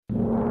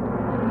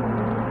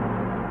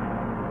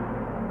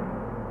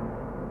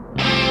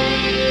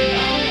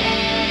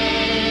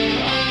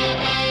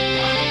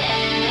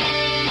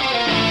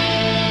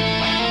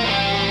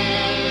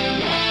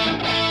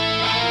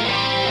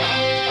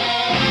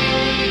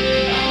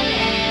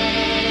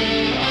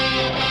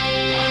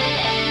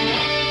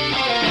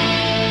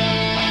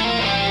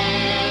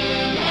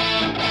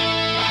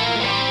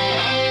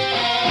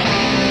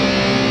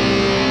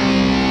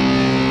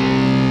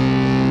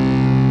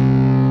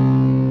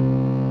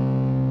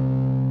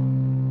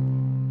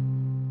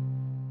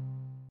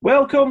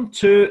Welcome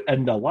to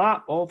In the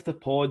Lap of the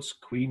Pods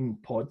Queen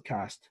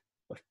podcast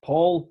with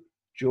Paul,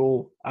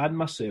 Joe and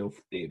myself,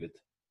 David.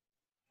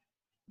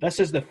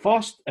 This is the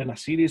first in a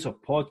series of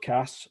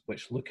podcasts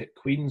which look at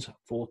Queen's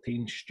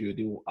 14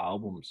 studio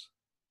albums.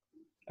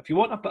 If you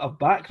want a bit of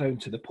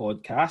background to the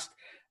podcast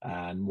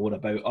and more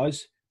about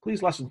us,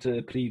 please listen to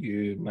the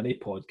preview mini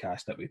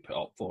podcast that we put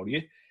up for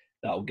you.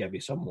 That'll give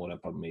you some more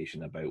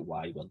information about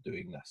why we're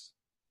doing this.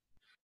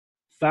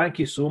 Thank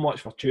you so much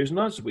for choosing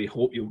us. We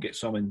hope you'll get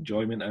some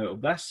enjoyment out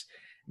of this.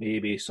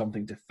 Maybe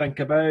something to think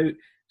about,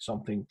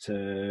 something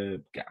to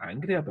get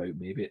angry about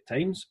maybe at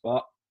times,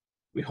 but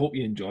we hope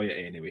you enjoy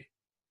it anyway.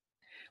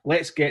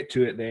 Let's get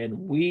to it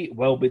then. We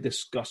will be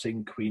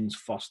discussing Queen's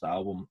first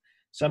album,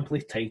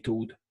 simply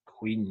titled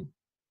Queen,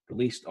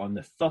 released on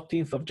the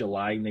 13th of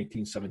July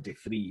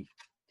 1973.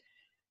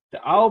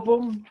 The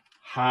album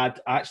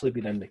had actually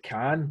been in the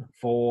can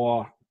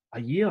for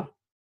a year.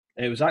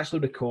 It was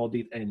actually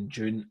recorded in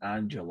June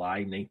and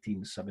July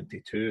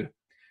 1972.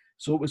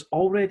 So it was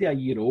already a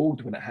year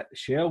old when it hit the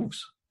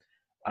shelves.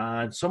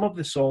 And some of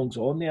the songs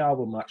on the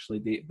album actually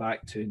date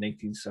back to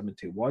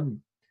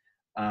 1971.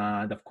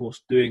 And of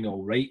course, Doing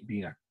All Right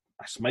being a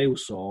Smile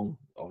song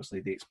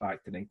obviously dates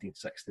back to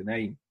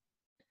 1969.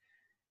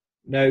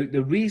 Now,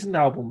 the reason the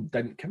album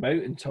didn't come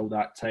out until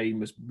that time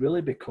was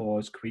really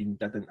because Queen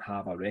didn't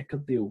have a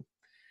record deal.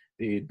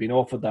 They'd been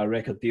offered a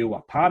record deal,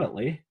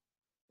 apparently,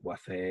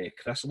 with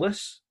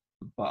Chrysalis,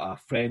 but a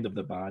friend of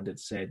the band had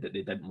said that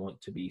they didn't want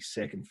to be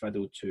second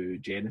fiddle to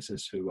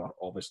Genesis, who were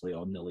obviously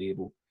on the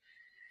label,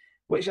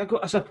 which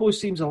I suppose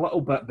seems a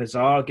little bit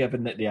bizarre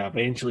given that they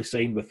eventually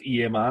signed with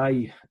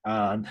EMI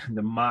and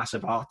the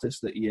massive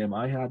artists that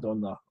EMI had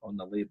on the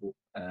label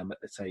at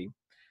the time.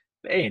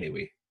 But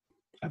anyway,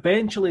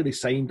 eventually they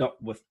signed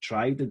up with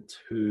Trident,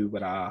 who were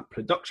a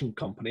production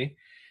company,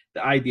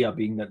 the idea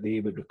being that they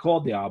would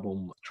record the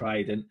album with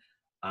Trident,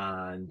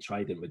 and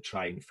Trident would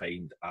try and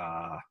find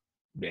a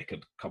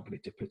record company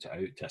to put it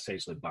out to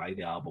essentially buy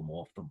the album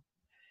off them.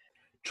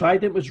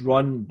 Trident was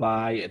run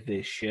by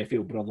the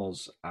Sheffield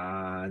brothers,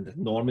 and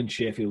Norman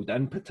Sheffield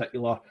in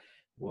particular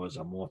was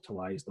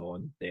immortalised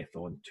on Death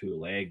on Two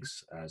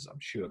Legs, as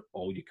I'm sure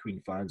all you Queen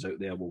fans out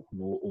there will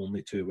know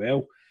only too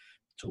well.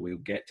 So we'll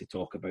get to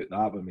talk about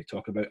that when we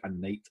talk about A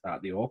Night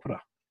at the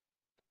Opera.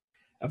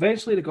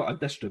 Eventually they got a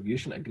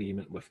distribution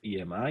agreement with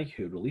EMI,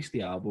 who released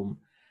the album,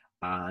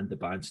 and the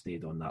band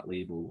stayed on that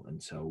label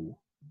until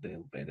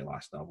the very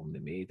last album they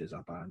made as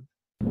a band.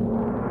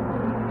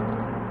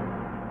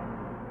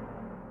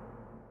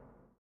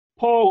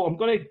 Paul, I'm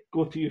going to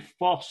go to you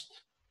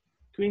first.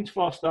 Queen's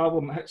first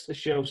album hits the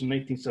shelves in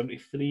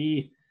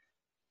 1973.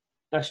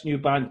 This new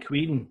band,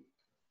 Queen.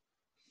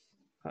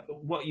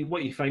 What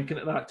are you thinking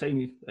at that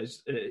time?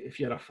 If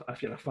you're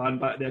a fan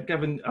back there,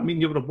 given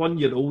you were 1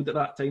 year old at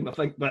that time, I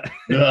think, but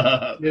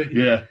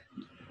yeah.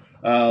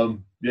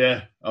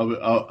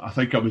 I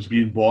think I was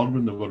being born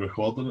when they were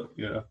recording it.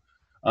 Yeah,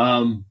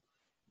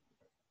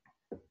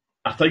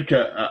 I think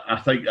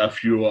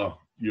if you're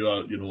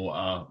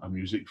a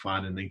music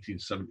fan in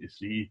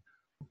 1973,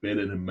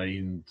 bearing in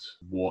mind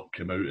what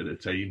came out at the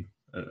time,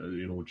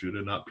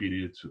 during that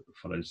period,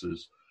 for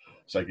instance,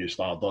 Ziggy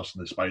Stardust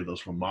and the Spiders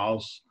from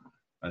Mars,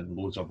 and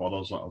loads of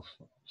others that have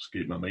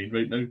escaped my mind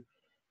right now.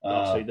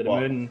 Dark Side of the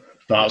Moon.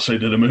 Dark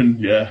Side of the Moon,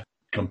 yeah.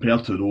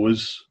 Compared to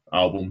those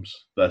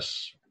albums,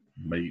 this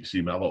might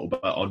seem a little bit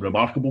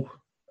unremarkable.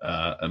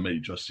 It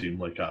might just seem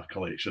like a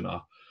collection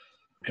of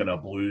kind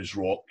of blues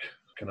rock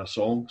kind of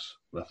songs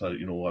with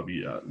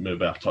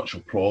maybe a touch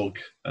of prog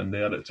in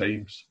there at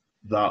times.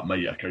 That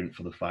might account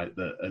for the fact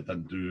that it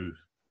didn't do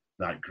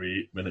that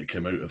great when it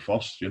came out at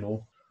first,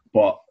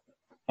 But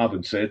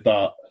having said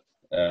that,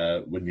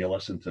 when you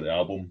listen to the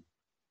album,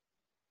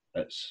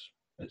 it's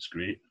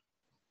great.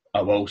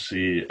 I will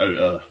say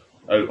out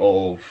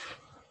of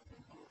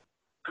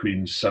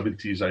Queen's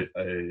 70s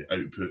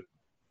output,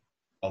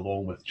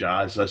 along with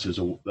jazz, this is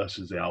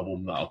the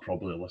album that I'll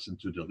probably listen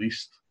to the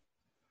least.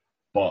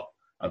 But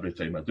every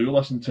time I do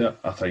listen to it,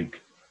 I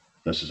think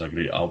this is a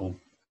great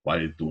album.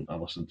 Why don't I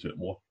listen to it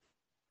more?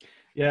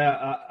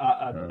 Yeah,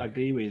 I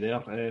agree with you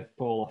there,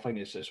 Paul. I think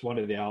it's one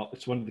of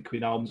the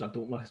Queen albums I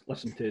don't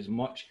listen to as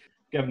much,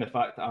 given the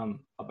fact that I'm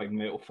a big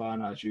metal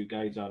fan, as you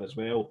guys are as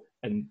well.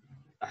 And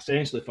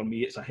essentially for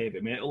me, it's a heavy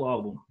metal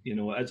album. It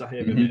is a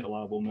heavy metal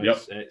album.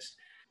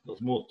 There's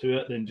more to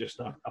it than just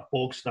a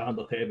bog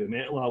standard heavy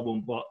metal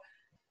album. But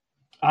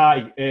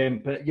I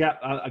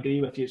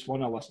agree with you. It's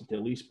one I listen to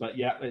the least. But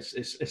yeah,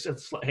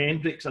 it's like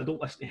Hendrix. I don't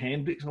listen to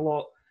Hendrix a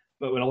lot.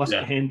 But when I listen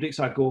to Hendrix,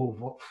 I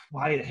go,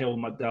 why the hell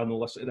am I down to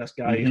listen to this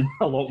guy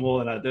a lot more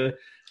than I do?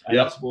 And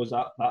I suppose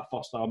that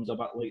first album's a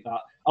bit like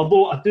that.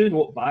 Although I do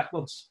know it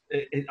backwards.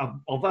 I've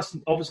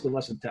obviously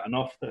listened to it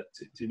enough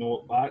to know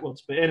it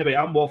backwards. But anyway,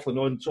 I'm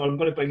waffling on, so I'm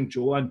going to bring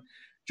Joe in.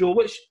 Joe,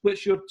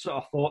 what's your sort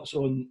of thoughts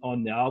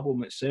on the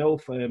album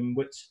itself?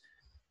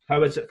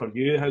 How is it for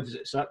you? How does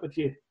it sit with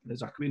you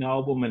as a Queen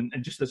album and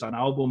just as an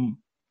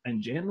album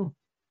in general?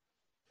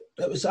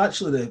 It was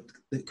actually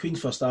the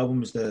Queen's first album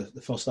was the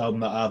first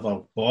album that I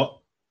ever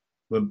bought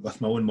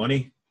with my own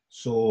money.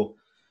 So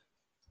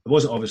it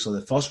wasn't obviously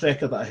the first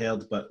record that I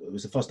heard, but it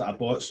was the first that I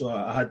bought. So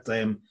I had,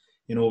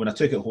 when I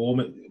took it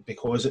home,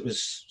 because it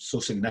was so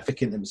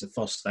significant, it was the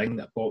first thing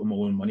that I bought with my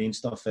own money and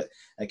stuff. It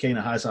kind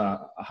of has I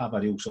have a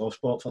real soft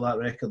spot for that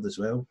record as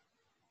well.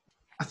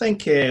 I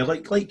think,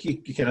 like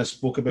you kind of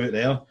spoke about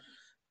there,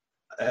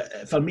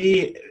 for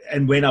me,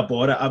 and when I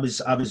bought it, I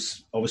was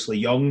obviously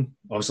young.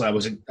 Obviously,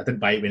 I didn't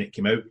buy it when it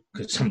came out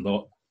because I'm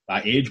not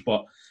that age,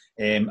 but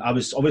I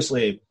was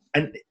obviously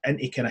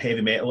into kind of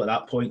heavy metal at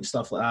that point and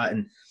stuff like that.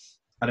 And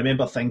I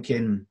remember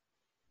thinking,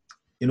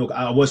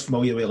 I was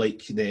familiar with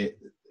like the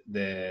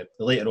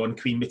later on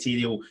Queen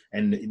material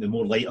and the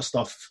more lighter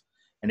stuff.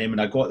 And then when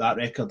I got that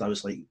record, I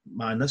was like,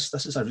 man, this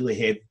is a really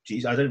heavy.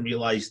 Geez, I didn't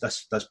realise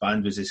this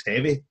band was as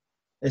heavy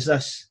as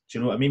this. Do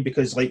you know what I mean?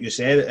 Because like you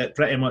said, it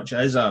pretty much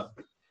is a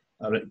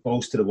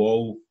balls to the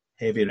wall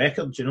heavy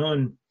record. You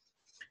know,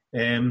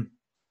 and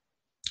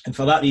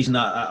for that reason,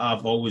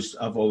 I've always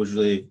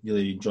really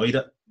really enjoyed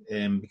it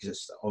because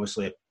it's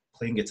obviously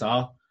playing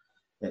guitar.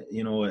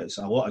 It's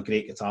a lot of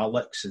great guitar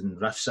licks and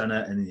riffs in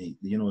it,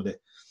 and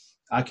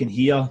I can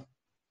hear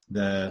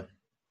the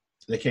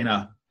kind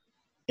of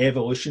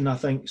evolution, I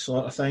think,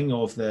 sort of thing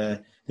of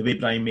the way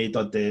Brian May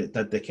did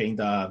the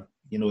kind of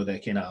the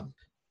kind of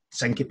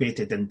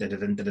syncopated and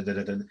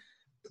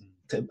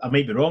I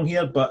might be wrong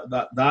here, but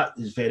that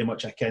is very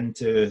much akin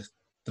to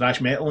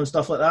thrash metal and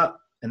stuff like that.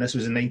 And this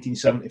was in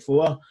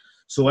 1974,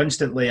 so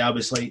instantly I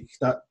was like,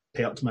 that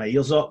perked my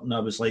ears up, and I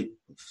was like,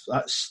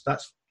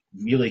 that's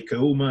really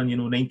cool, man.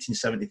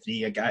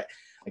 1973, a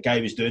guy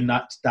was doing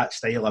that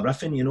style of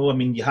riffing. I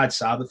mean, you had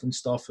Sabbath and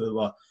stuff who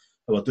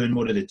were doing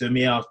more of the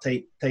doomier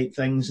type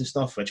things and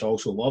stuff, which I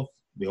also love.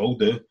 We all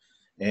do.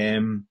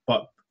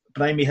 But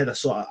Brian May had a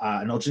sort of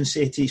an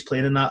urgency to his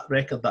playing in that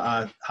record that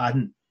I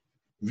hadn't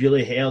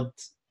really heard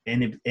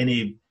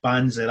any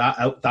bands of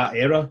that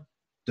era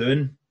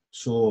doing.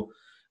 So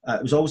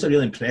it was always a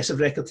really impressive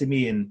record to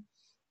me, and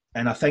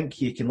I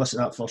think you can listen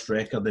to that first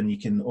record and you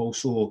can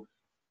also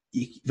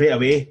right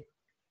away,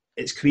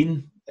 it's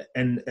Queen,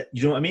 and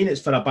you know what I mean?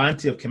 It's for a band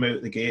to have come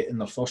out the gate in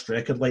their first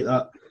record like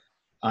that,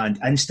 and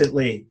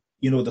instantly,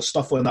 there's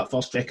stuff on that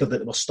first record that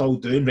they were still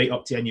doing right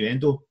up to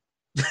Innuendo.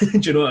 Do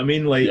you know what I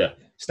mean? Like,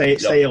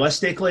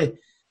 stylistically,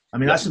 I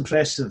mean, that's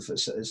impressive.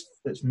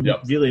 It's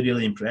really,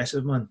 really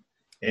impressive, man.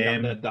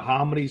 The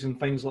harmonies and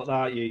things like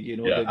that,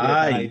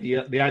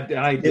 the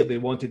idea they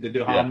wanted to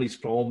do harmonies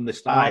from the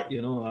start,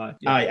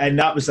 and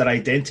that was their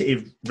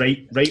identity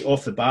right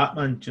off the bat,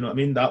 man. Do you know what I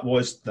mean? That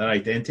was their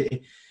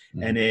identity.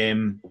 And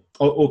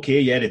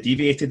they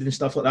deviated and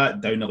stuff like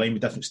that down the line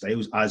with different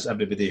styles, as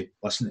everybody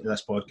listening to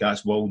this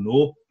podcast will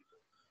know.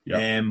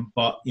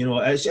 But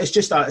it's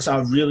just that it's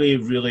a really,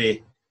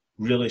 really,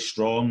 really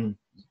strong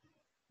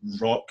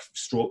rock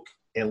stroke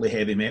early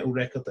heavy metal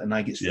record, and I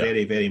think it's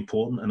very, very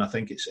important, and I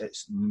think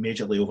it's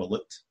majorly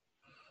overlooked.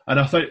 And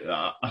I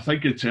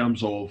think in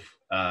terms of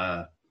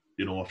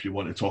if you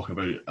want to talk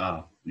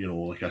about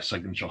like a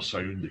signature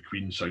sound, the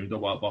Queen sound or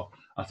whatever,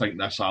 I think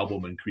this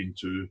album and Queen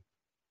 2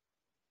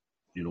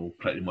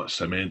 pretty much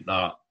cement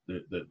that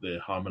the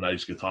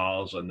harmonised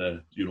guitars and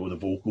the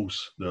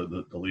vocals,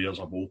 the layers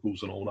of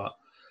vocals and all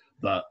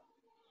that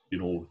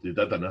they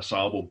did in this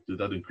album, they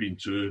did in Queen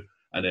 2,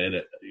 and then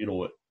it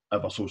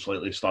ever so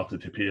slightly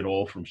started to pair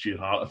off from Sheer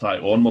Heart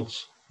Attack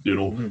onwards,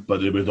 but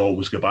they would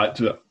always go back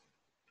to it,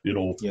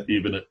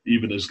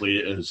 even as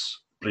late as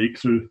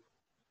Breakthrough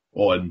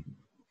on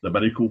The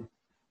Miracle,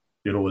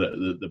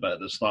 the bit at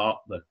the start,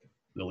 the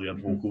layered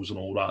vocals and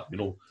all that,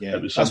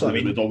 it was something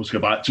they would always go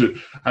back to,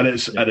 and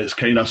it's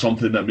kind of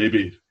something that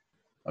maybe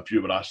if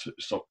you were asked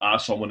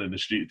someone in the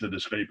street to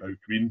describe how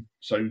Queen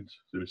sound,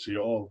 they would say,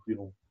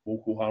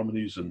 vocal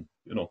harmonies and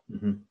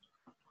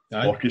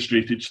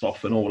orchestrated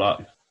stuff and all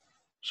that.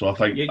 So I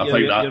think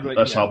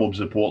this album's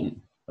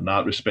important in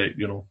that respect,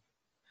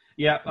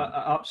 Yeah,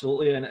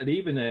 absolutely, and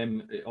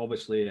even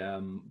obviously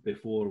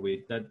before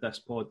we did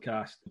this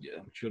podcast,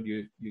 I'm sure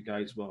you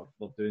guys were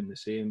doing the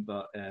same.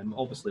 But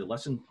obviously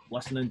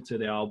listening to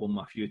the album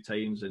a few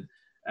times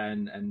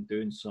and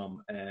doing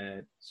some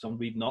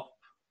reading up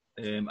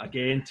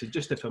again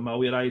to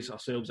familiarise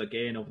ourselves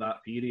again of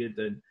that period,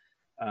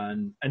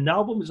 and the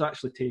album was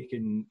actually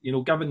taken,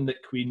 given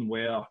that Queen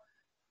were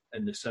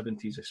in the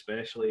 70s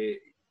especially.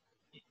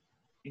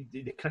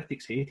 The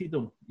critics hated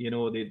them,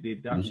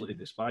 they absolutely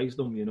despised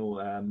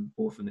them,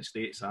 both in the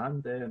States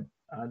and in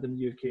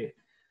the UK.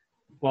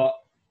 But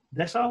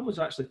this album was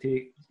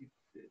actually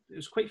it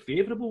was quite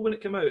favourable when it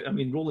came out. I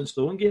mean, Rolling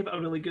Stone gave it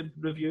a really good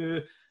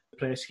review. The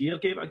press here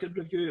gave it a good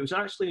review. It was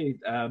actually,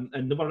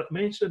 and they were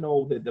mentioning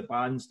all the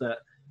bands that,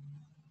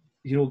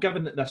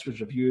 given that this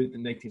was reviewed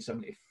in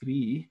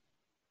 1973,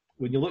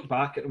 when you look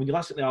back when you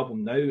listen to the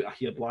album now, I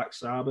hear Black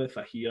Sabbath,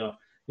 I hear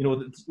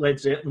Led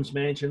Zeppelin's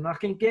mentioned. I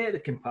can get the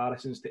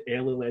comparisons to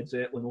early Led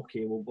Zeppelin.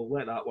 Okay, we'll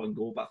let that one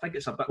go. But I think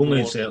it's a bit only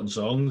more in certain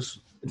songs.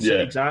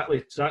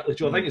 Exactly.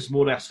 Joe, I think it's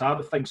more a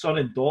Sabbath thing. Son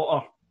and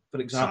Daughter, for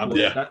example.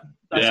 That's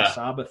a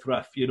Sabbath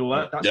riff.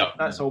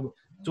 That's all.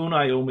 Don't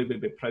Iommi would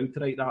be proud to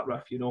write that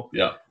riff.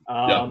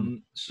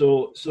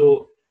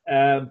 So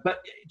But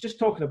just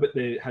talking about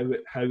how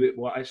it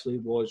actually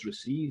was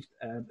received,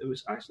 it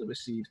was actually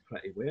received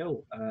pretty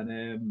well,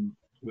 and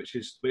which I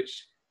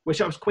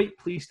was quite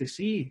pleased to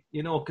see,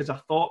 because I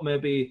thought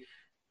maybe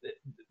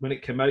when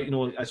it came out,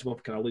 as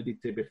we've kind of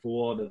alluded to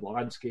before, the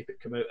landscape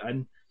it came out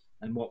in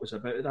and what was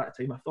about at that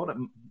time, I thought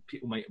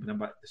people might have been a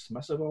bit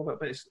dismissive of it,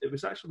 but it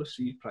was actually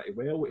received pretty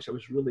well, which I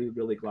was really,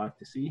 really glad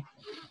to see.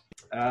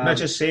 Can I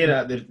just say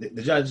that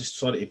the judge,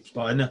 sorry to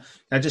spot in there,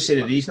 can I just say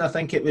the reason I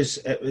think it was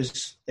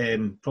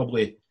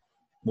probably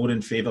more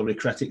in favour with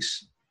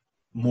critics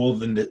more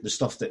than the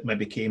stuff that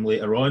maybe came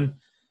later on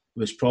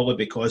was probably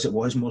because it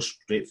was more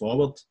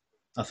straightforward.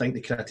 I think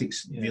the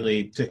critics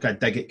really took a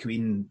dig at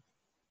Queen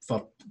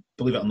for,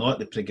 believe it or not,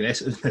 the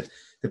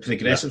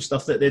progressive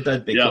stuff that they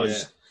did,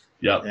 because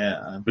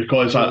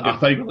because I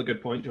think really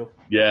good point, Joe.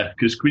 Yeah,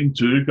 because Queen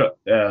 2 got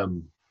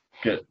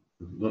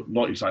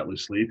not exactly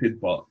slated,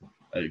 but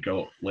it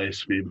got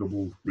less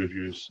favourable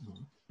reviews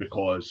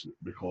because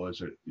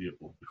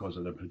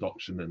of the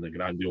production and the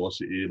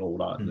grandiosity and all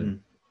that. Mm-hmm.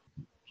 And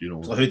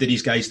so who do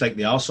these guys think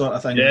they are, sort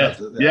of thing?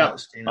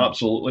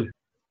 Absolutely.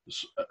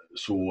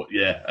 So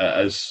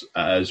it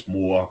is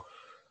more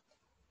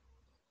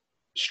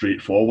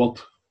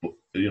straightforward,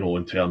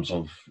 in terms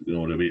of the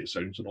way it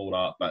sounds and all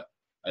that. But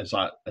is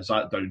that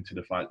down to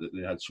the fact that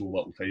they had so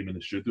little time in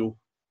the studio?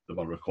 They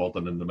were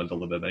recording in the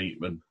middle of the night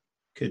when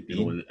could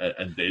be in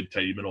dead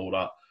time and all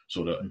that.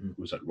 So that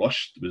was it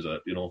rushed? Was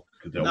it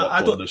could they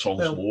have worked on the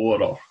songs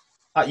more? Or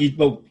you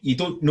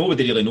don't.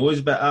 Nobody really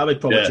knows, but I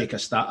would probably take a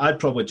stab. I'd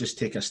probably just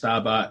take a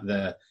stab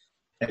at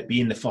it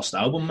being the first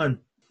album, man.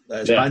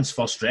 It's band's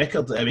first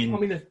record. I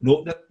mean,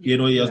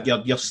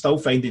 you're still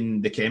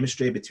finding the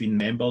chemistry between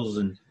members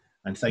and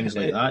things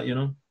like that.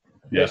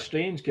 It's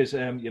strange because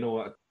hearing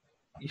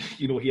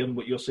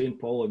what you're saying,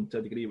 Paul, and to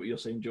a degree what you're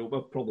saying, Joe,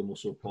 but probably more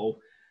so Paul,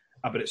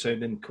 about it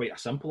sounding quite a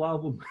simple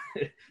album.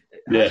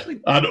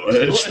 Actually, I know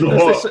it's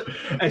not.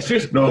 It's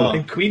just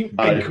in Queen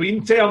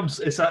terms,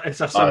 it's a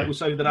simple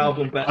sounding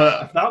album. But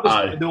if that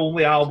was the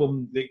only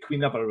album that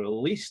Queen ever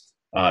released,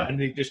 and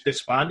they just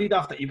disbanded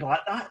after, you'd be like,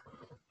 that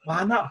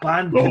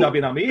band could have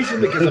been amazing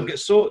because they've got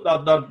so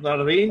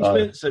their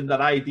arrangements and their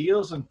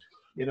ideas and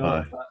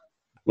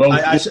Well,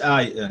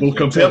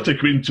 compared to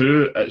Queen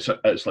 2,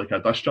 it's like a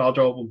discharge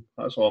album.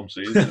 That's all I'm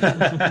saying.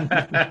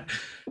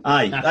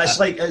 That's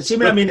like, see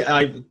what I mean?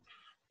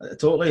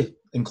 Totally,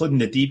 including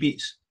the D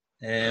beats.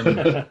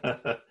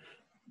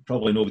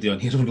 Probably nobody on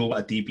here will know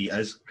what a D beat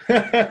is.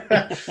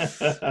 But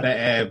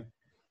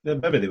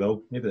maybe they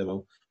will.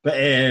 But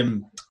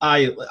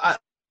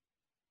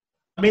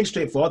I mean,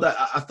 straightforward.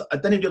 I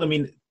didn't really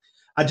mean.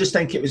 I just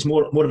think it was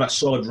more of a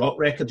solid rock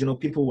record.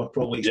 People were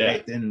probably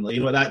expecting,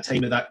 at that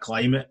time of that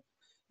climate,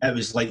 it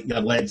was like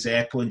your Led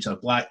Zeppelin, your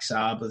Black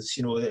Sabbath.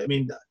 I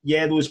mean,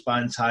 those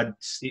bands had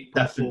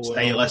different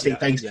stylistic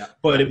things,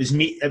 but it was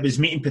meat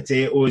and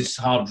potatoes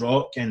hard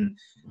rock, and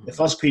the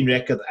first Queen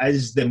record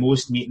is the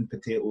most meat and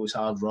potatoes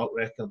hard rock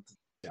record.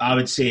 I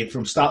would say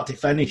from start to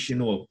finish.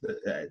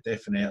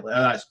 Definitely.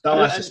 That's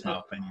just my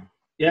opinion.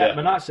 Yeah, I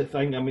mean, that's the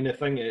thing. I mean, the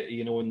thing,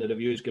 when the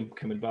reviews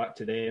coming back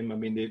to them, I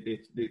mean, they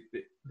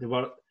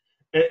were.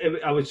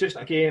 I was just,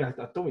 again, I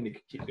don't want to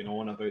keep going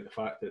on about the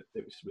fact that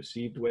it was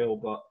received well,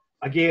 but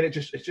again, it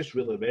just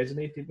really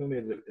resonated with me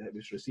that it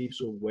was received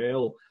so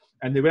well.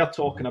 And they were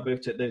talking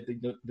about it. They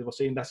were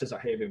saying this is a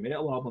heavy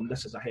metal album,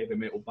 this is a heavy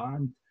metal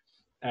band,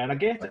 and I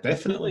get it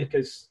definitely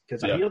because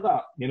I hear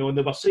that, and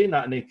they were saying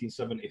that in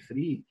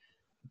 1973,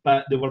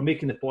 but they were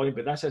making the point,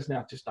 but this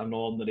isn't just an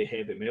ordinary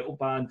heavy metal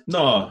band.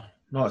 No.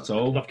 Not at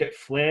all. They've got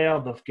flair.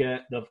 They've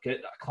got a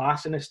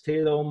classiness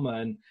to them,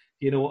 and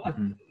we're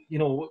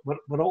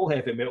all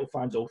heavy metal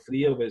fans, all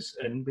three of us,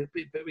 and we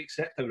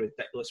accept how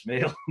ridiculous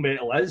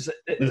metal is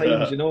at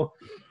times,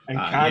 And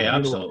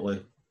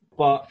absolutely.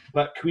 But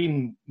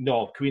Queen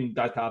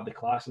did have the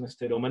classiness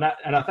to them, and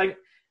I think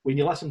when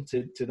you listen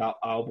to that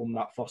album,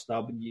 that first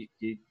album, you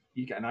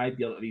get an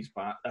idea that this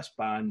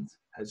band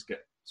has got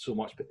so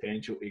much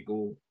potential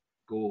to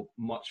go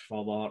much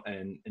further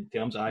in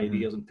terms of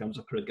ideas, in terms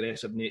of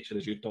progressive nature,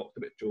 as you talked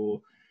about,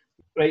 Joe.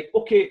 Right,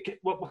 okay,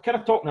 we're kind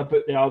of talking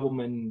about the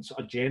album in sort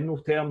of general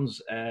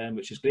terms,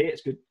 which is great.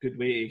 It's a good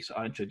way to sort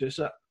of introduce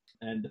it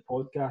and the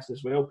podcast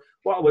as well.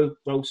 What I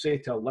will say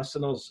to our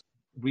listeners,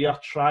 we are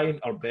trying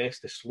our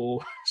best to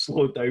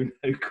slow down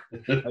how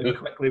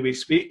quickly we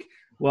speak.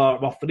 We're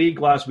three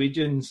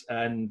Glaswegians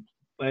and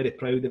very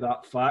proud of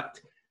that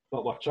fact,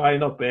 but we're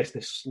trying our best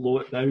to slow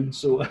it down.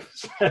 So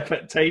if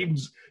at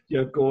times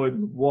you're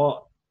going,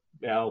 what?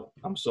 Well,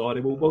 I'm sorry.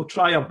 We'll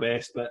try our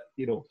best, but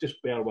just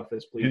bear with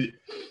us, please.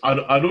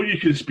 I know you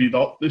can speed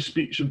up the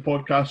speech and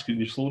podcast. Can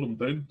you slow them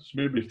down? So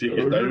maybe take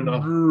it down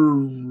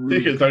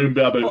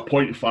by about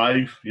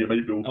 0.5. You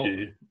might be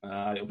okay.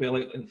 It'll be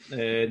like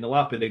in the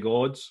lap of the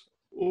gods.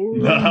 Or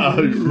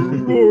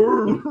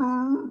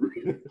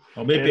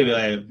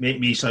maybe make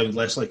me sound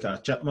less like a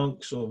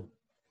chipmunk. So.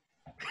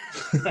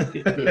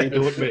 You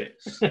don't, mate.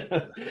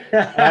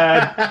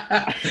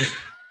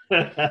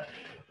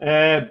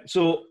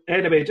 So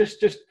anyway,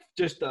 just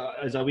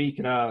as a wee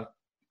kind of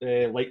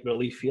light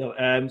relief here.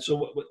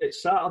 So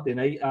it's Saturday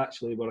night,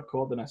 actually. We're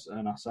recording this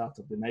on a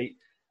Saturday night.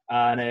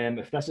 And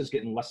if this is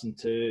getting listened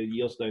to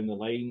years down the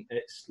line,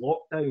 it's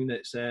lockdown.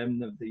 It's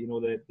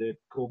the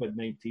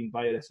COVID-19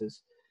 virus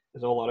is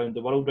all around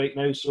the world right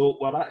now. So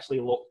we're actually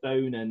locked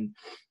down and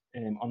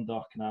under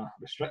kind of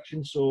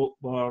restrictions. So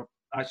we're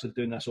actually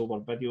doing this over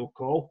video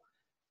call.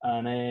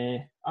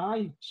 And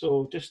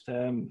so just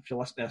if you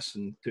listen to this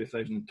in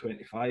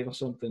 2025 or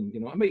something,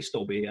 it might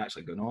still be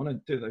actually going on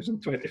in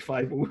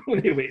 2025.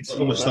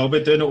 We'll still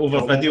be doing it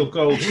over video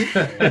calls.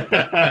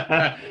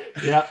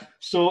 Yeah.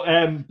 So,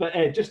 but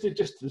just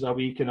as a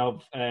wee kind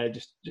of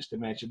just to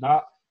mention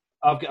that,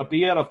 I've got a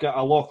beer. I've got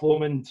a Loch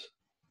Lomond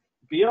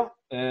beer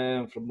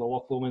from the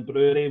Loch Lomond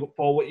Brewery.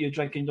 Paul, what are you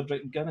drinking? You're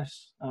drinking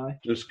Guinness. Aye.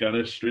 Just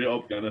Guinness, straight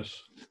up Guinness.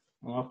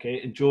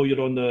 Okay, and Joe,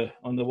 you're on the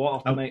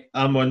water tonight.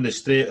 I'm on the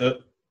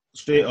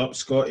straight up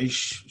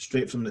Scottish,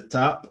 straight from the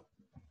tap,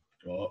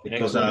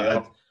 because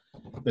I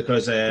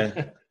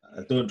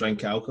don't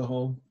drink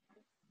alcohol.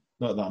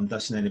 Not that I'm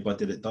dissing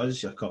anybody that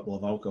does. You're a couple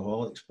of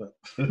alcoholics, but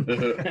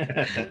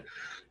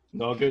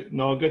no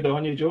good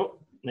on you, Joe.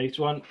 Nice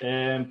one.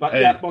 But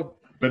hey, yeah,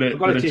 by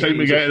the time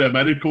we get to the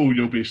medical,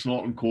 you'll be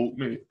snorting coke,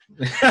 mate,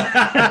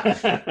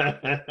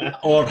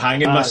 or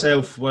hanging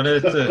myself. One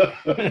of the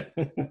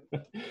two.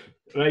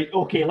 Right,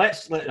 okay,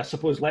 let's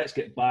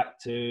get back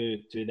to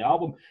the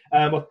album.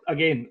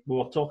 Again, we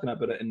were talking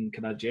about it in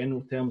kind of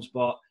general terms,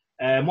 but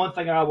one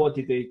thing I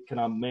wanted to kind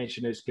of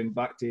mention is going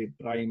back to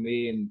Brian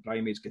May and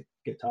Brian May's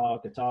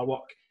guitar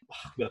work.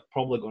 We're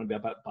probably going to be a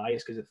bit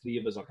biased because the three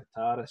of us are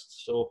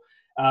guitarists. So,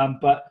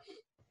 but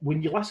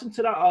when you listen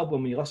to that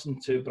album, when you listen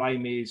to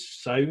Brian May's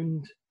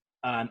sound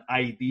and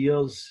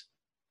ideas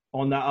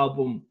on that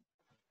album,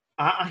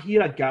 I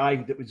hear a guy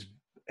that was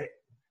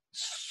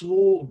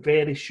so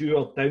very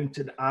sure down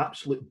to the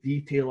absolute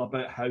detail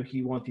about how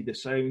he wanted to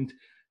sound,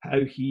 how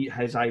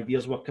his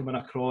ideas were coming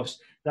across.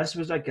 This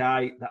was a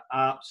guy that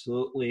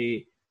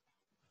absolutely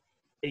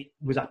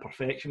was a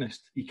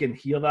perfectionist. You can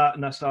hear that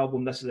in this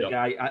album. This is a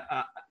guy,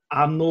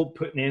 I'm not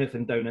putting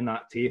anything down in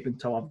that tape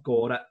until I've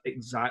got it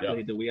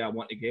exactly the way I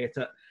want to get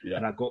it.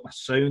 And I've got my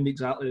sound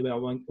exactly the way I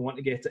want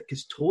to get it.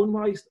 Because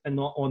tone-wise, and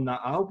not on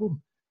that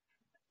album,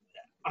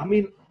 I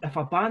mean, if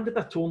a band did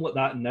a tone like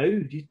that now,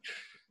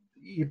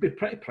 you'd be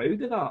pretty proud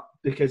of that,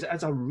 because it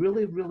has a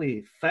really,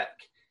 really thick,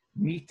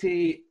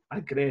 meaty,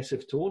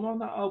 aggressive tone on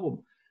that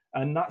album,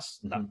 and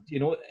that's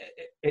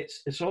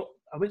it's all,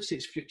 I wouldn't say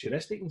it's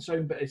futuristic in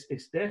sound, but it's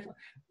definitely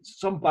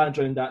some bands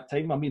around that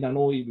time. I mean, I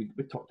know we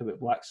talked about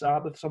Black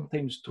Sabbath.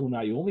 Sometimes Tony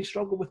Iommi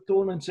struggle with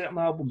tone on certain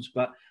albums,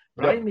 but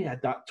Brian May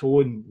had that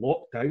tone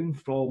locked down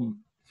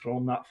from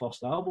that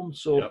first album.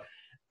 So.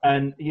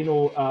 And,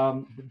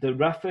 the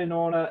riffing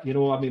on it,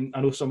 I mean,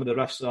 I know some of the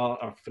riffs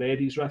are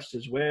Freddie's riffs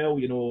as well,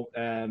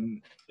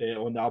 on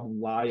the album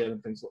Liar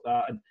and things like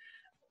that.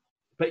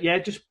 But yeah,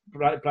 just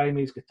Brian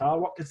May's guitar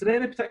work. Is there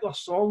any particular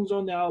songs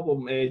on the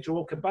album? Joe,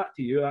 I'll come back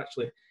to you,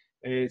 actually.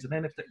 Is there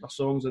any particular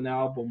songs on the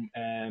album?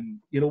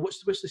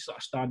 What's the sort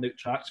of standout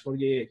tracks for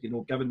you,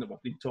 given that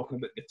we've been talking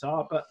about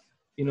guitar, but,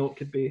 it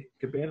could be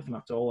anything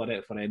at all,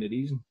 or for any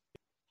reason.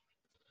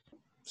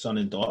 Son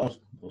and daughter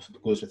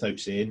goes without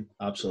saying.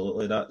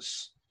 Absolutely,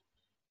 that's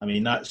like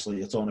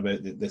you're talking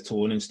about the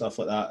tone and stuff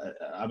like that.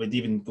 I would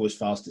even go as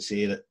far as to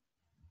say that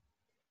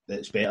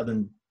it's better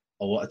than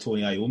a lot of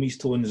Tony Iommi's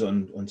tones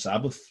on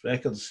Sabbath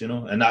records,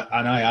 And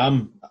I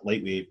am,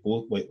 like we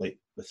both, like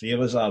the three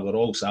of us are, we're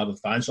all Sabbath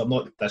fans, so I'm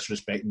not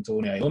disrespecting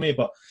Tony Iommi,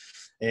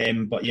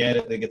 but yeah,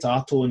 the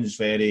guitar tone is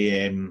very.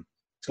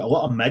 It's got a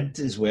lot of mid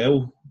as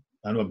well.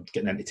 I know I'm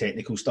getting into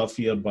technical stuff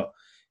here, but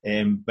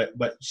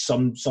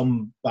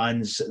some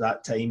bands at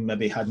that time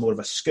maybe had more of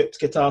a scooped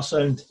guitar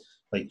sound,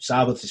 like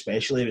Sabbath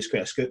especially. It was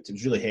quite a scooped. It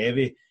was really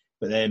heavy,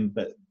 but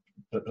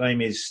Brian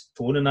May's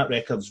tone in that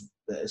record's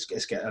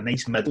it's got a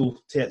nice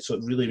middle to it, so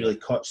it really, really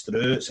cuts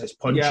through. It's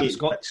punchy. Yeah, it's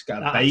got a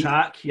bite.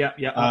 Attack.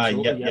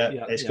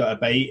 It's got a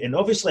bite, and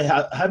obviously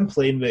him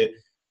playing with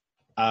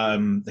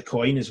the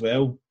Coin as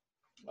well,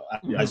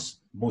 as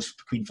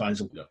most Queen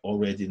fans will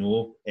already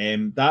know.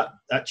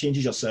 That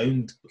changes your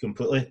sound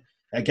completely.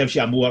 It gives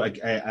you a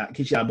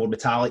more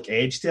metallic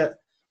edge to it,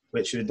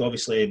 which would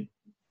obviously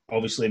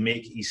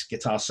make his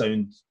guitar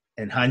sound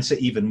enhance it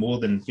even more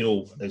than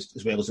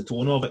as well as the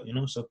tone of it.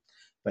 So,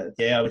 but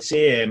yeah, I would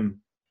say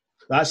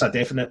that's a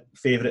definite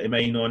favourite of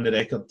mine on the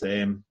record.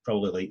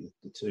 Probably like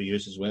the 2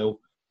 years as well.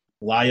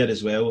 Liar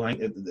as well. I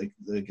think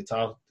the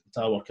guitar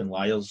work in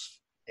Liar's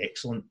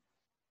excellent.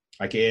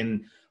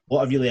 Again, a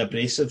lot of really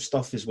abrasive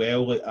stuff as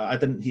well. Like, I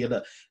didn't hear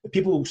that.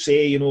 People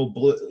say,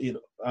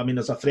 I mean,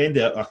 there's a friend,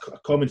 a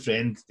common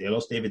friend,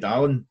 there's David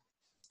Allen,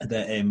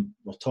 that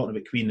we're talking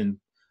about Queen, and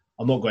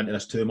I'm not going into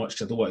this too much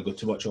because I don't want to go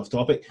too much off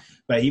topic,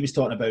 but he was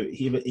talking about,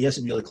 he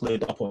hasn't really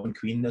clued up on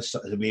Queen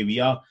the way we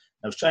are.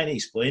 I was trying to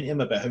explain to him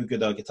about how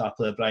good a guitar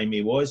player Brian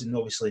May was, and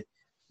obviously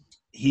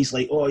he's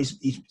like, he's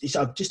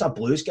just a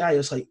blues guy.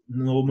 It's like,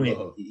 no, mate,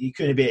 he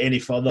couldn't be any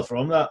further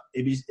from that.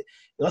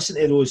 Listen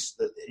to those,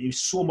 he was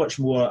so much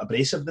more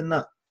abrasive than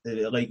that.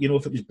 Like,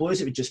 if it was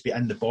blues, it would just be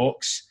in the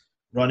box,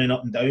 running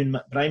up and down.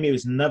 Brian May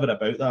was never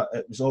about that.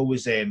 It was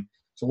always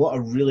it's a lot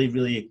of really,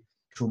 really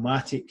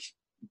chromatic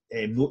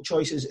note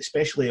choices,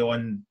 especially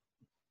on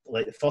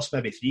like the first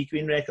maybe 3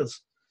 Queen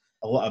records.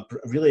 A lot of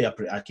really,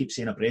 I keep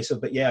saying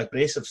abrasive, but yeah,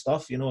 abrasive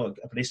stuff,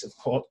 abrasive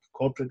chord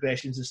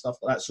progressions and stuff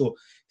like that. So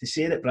to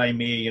say that Brian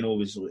May,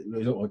 was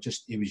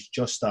just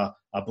a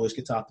blues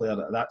guitar player,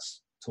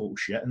 that's total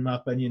shit in my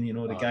opinion.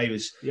 The guy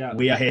was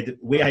way ahead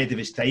of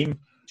his time.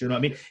 Do you know what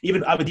I mean?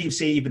 Even I would even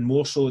say even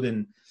more so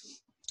than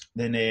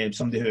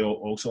somebody who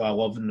also I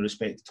love and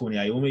respect, Tony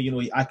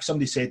Iommi.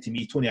 Somebody said to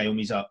me, Tony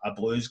Iommi's a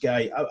blues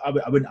guy.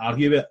 I wouldn't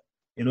argue it.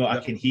 I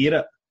can hear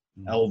it.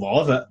 I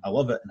love it,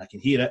 and I can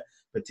hear it.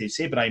 But to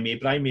say Brian May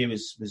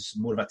was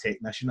more of a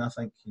technician, I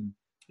think.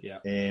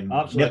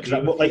 Absolutely.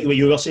 Like what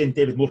you were saying,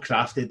 David, more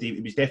crafted.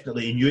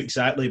 He knew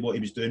exactly what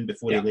he was doing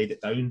before he laid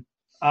it down.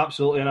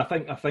 Absolutely, and I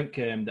think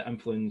the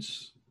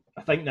influence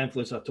of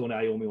Tony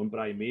Iommi on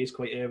Brian May is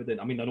quite evident.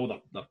 I mean, I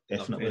know they're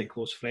very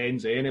close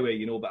friends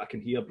anyway, but I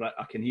can hear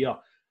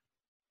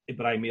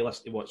Brian May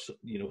listen to what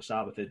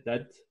Sabbath did.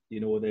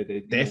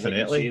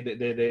 Definitely.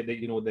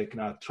 The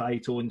kind of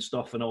tritone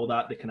stuff and all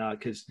that. They kind of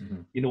because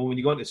when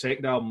you go into the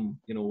second album,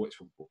 which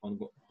I'm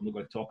not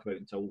going to talk about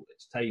until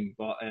it's time,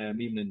 but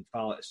even in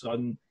Fall at the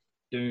Sun,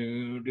 yes,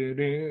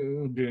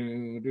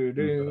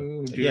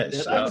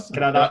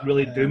 kind of that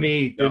really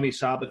doomy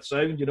Sabbath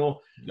sound,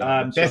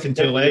 Death in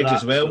Two Legs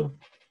as well.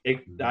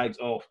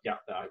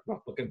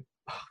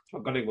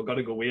 We're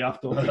gonna go way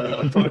after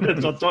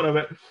talking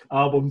about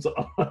albums.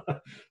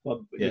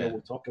 We'll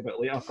talk about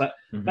later.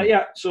 But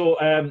yeah, so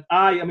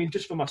I mean,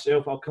 just for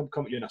myself, I'll come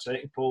to you in a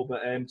second, Paul.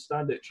 But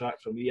standout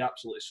tracks for me,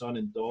 absolutely Son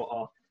and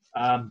Daughter.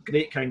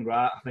 Great King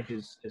Rat, I think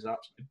is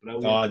absolutely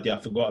brilliant. Oh yeah,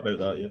 I forgot about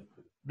that. Yeah,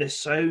 the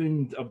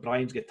sound of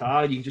Brian's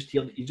guitar, you just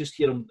hear him,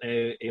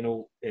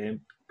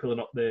 pulling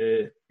up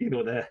the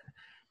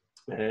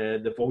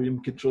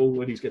volume control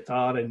with his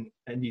guitar, and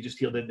you just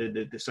hear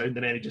the sound,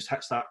 and then he just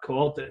hits that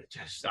chord. It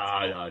just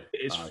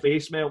it's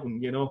face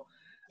melting,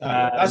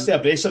 That's the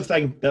abrasive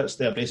thing. That's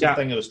the abrasive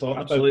thing I was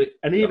talking about.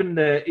 And even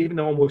the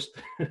almost,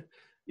 the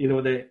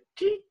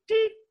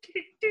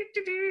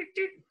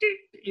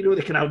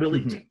the kind of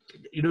really,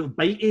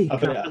 bitey,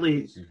 kind of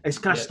really, it's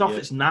kind of stuff.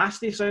 It's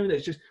nasty sound.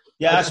 It's just.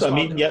 Yeah, that's what I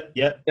mean.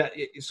 Yeah.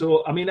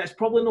 So, I mean, it's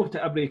probably not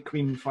to every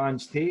Queen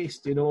fan's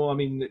taste, I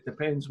mean, it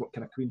depends what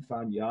kind of Queen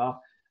fan you are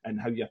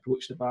and how you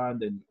approach the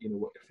band and,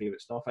 what your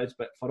favourite stuff is.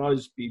 But for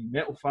us, being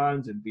metal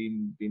fans and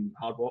being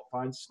hard rock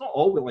fans, it's not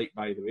all we like,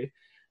 by the way.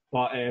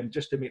 But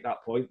just to make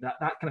that point, that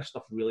kind of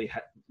stuff really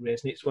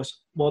resonates with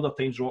us. Modern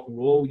Times rock and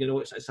roll,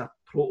 it's a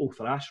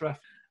proto-thrash riff.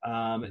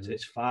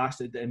 It's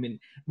fast. I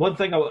mean, one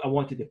thing I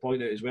wanted to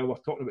point out as well, we're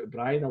talking about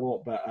Brian a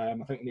lot, but I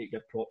think we need to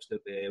give props to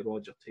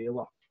Roger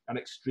Taylor, an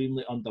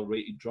extremely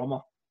underrated drummer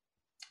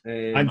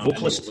and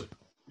vocalist.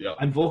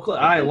 And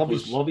vocalist. I love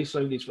his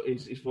sound, his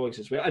voice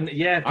as well. And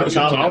the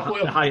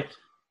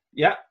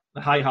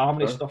high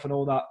harmony stuff and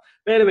all that.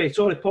 But anyway,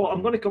 sorry, Paul,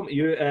 I'm going to come to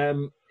you.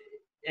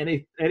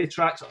 Any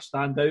tracks that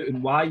stand out,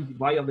 and why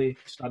are they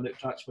standout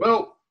tracks for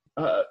you?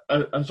 Well,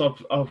 as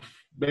I've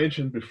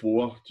mentioned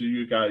before to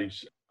you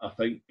guys, I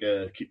think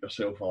Keep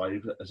Yourself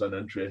Alive is an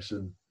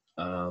interesting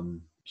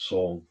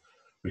song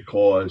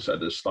because at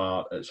the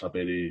start it's a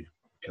very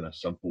kind of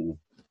simple,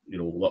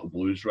 little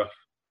blues riff,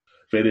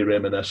 very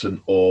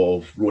reminiscent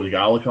of Rory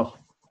Gallagher,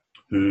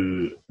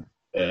 who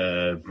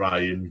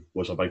Brian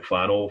was a big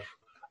fan of,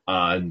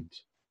 and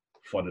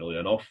funnily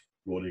enough,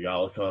 Rory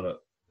Gallagher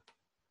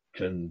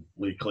can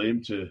lay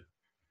claim to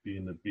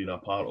being a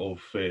part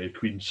of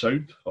Queen's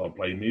sound, or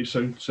Brian May's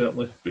sound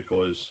certainly,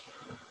 because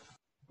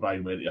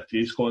Brian went to a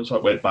Taste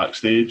concert, went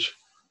backstage,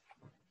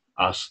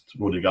 asked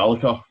Rory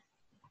Gallagher,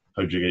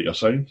 "How do you get your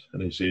sound?"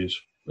 And he says,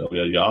 "Well,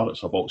 here you are,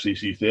 it's a Box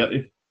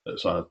EC30,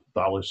 it's a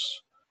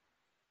Dallas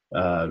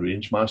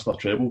Rangemaster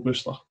treble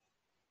booster,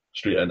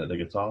 straight into the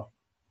guitar,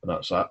 and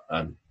that's it."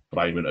 And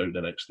Brian went out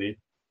the next day,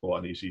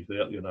 bought an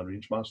EC30 and a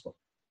Rangemaster,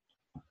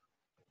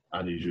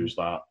 and he's used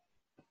that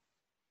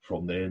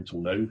from then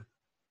till now.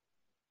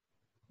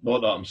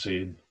 Not that I'm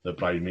saying that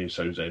Brian May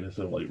sounds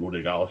anything like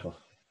Rory Gallagher.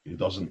 He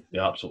doesn't. He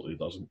absolutely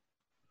doesn't.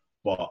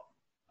 But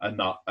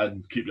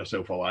and Keep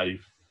Yourself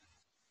Alive,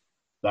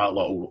 that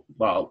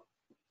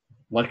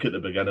lick at the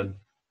beginning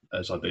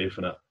is a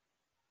definite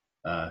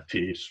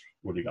Taste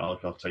Rory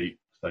Gallagher type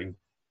thing.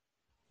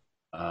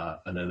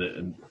 And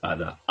then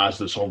as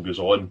the song goes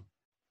on,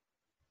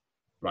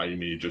 Brian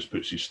May just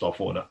puts his stuff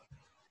on it,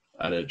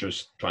 and it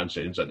just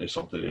transcends into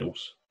something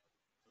else.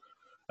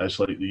 It's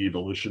like the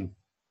evolution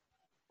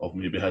of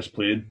maybe his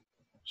playing,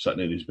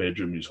 sitting in his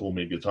bedroom, his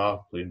homemade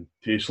guitar, playing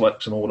Taste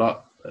licks and all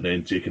that, and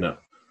then taking it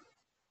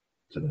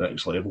to the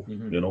next level,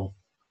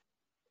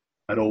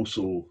 And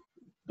also,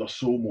 there's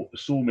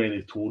so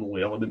many tonal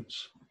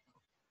elements.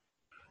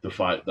 The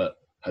fact that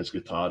his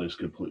guitar is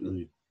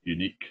completely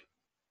unique.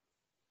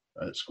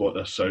 It's got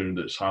this sound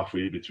that's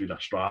halfway between a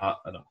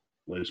Strat and a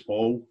Les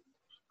Paul.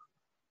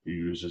 He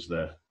uses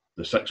the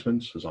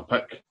sixpence as a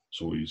pick,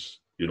 so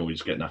he's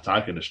getting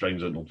attacking the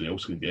strings that nobody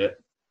else can get.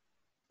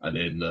 And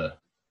then the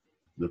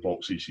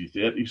Box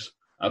EC30s,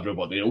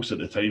 everybody else at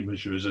the time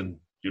was using,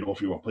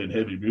 if you were playing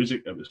heavy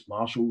music, it was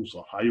Marshalls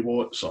or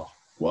Hi-Watts or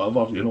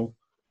whatever,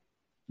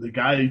 The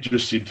guy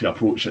just seemed to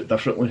approach it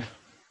differently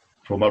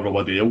from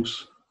everybody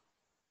else.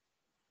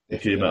 He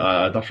came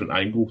at a different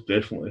angle,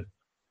 definitely.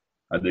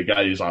 And the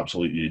guy is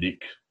absolutely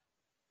unique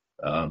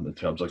in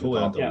terms of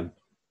guitar playing.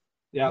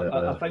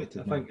 I think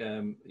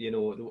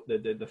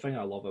the thing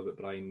I love about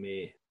Brian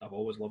May, I've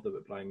always loved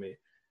about Brian May,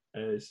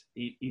 is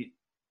he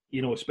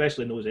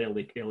especially in those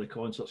early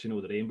concerts,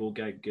 the Rainbow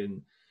gig,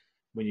 and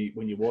when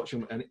you watch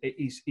him, and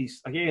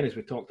he's again, as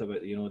we talked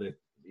about, the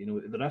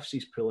riffs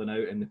he's pulling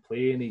out and the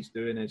playing he's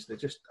doing they're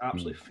just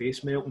absolutely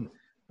face melting.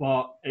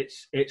 But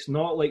it's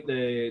not like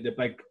the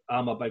big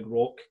I'm a big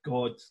rock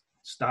god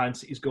stance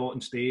that he's got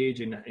on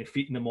stage and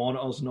feet in the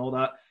monitors and all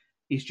that.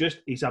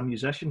 He's a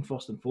musician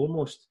first and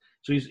foremost.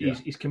 So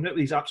he's coming out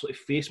with these absolutely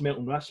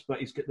face-melting riffs, but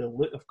he's got the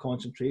look of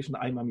concentration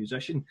that I'm a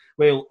musician.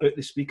 Well, out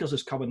the speakers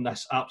is coming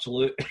this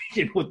absolute,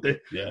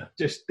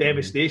 just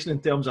devastation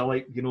in terms of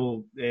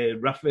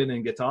riffing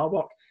and guitar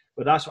work.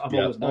 But that's what I've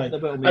always loved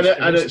about him.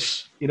 And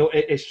it's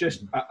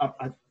just,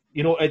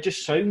 it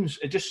just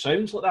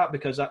sounds like that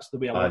because that's the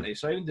way I want it to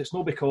sound. It's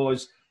not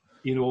because,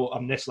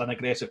 I'm necessarily an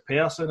aggressive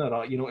person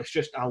or, it's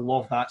just, I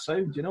love that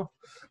sound,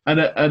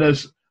 And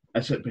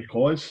is it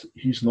because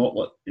he's not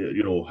like,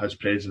 his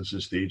presence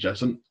on stage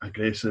isn't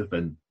aggressive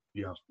and,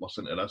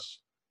 listen to this,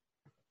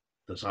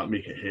 does that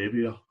make it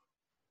heavier?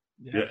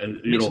 Yeah,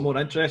 and makes it more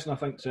interesting, I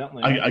think,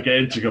 certainly.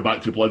 Again, to go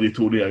back to bloody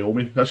Tony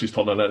Iommi, this is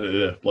turning into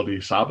the bloody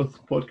Sabbath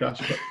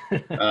podcast,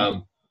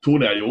 but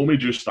Tony Iommi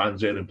just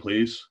stands there and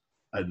plays,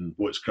 and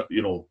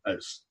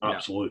it's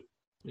absolute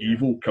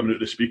evil coming out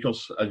the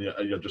speakers, and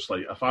you're just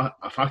like, if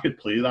I could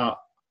play that,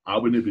 I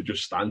wouldn't be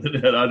just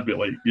standing there, I'd be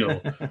like,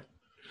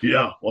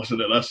 yeah, listen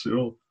to this,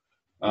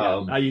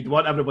 you'd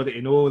want everybody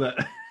to know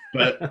that.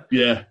 but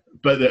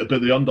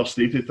the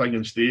understated thing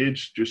on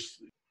stage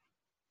just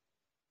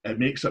it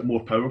makes it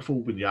more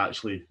powerful when you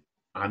actually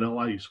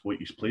analyse what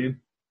he's playing.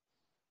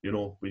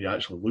 When you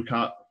actually look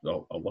at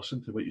or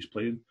listen to what he's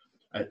playing,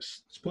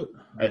 it's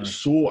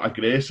so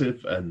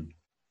aggressive and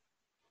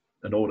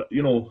all that.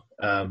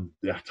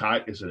 The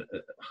attack is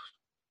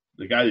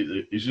the guy.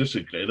 He's just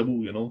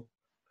incredible,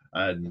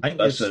 and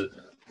that's it.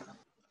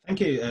 I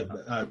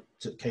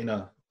think kind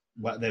of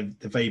what the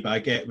vibe I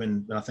get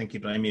when I think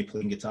of Brian May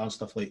playing guitar and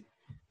stuff like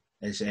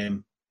is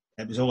it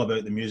was all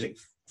about the music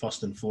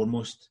first and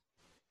foremost.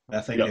 I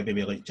think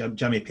maybe like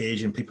Jimmy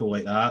Page and people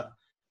like that.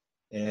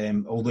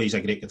 Although he's a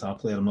great guitar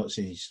player, I'm not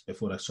saying he's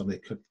before somebody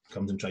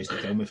comes and tries to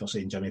kill me for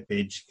saying Jimmy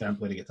Page can't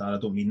play the guitar. I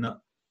don't mean that.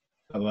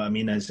 But what I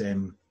mean is a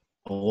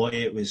lot of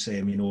it was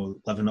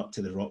living up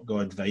to the rock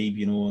god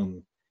vibe,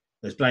 and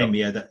there's Brian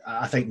May.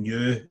 I think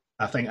knew.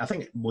 I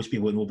think most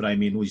people that know Brian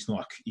May know he's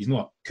not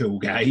a cool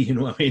guy, you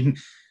know what I mean?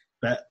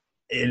 But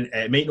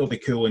it might not be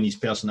cool in his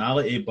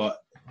personality, but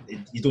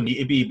you don't need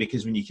to be,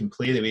 because when you can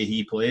play the way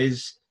he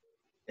plays,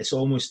 it's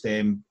almost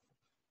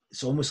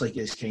like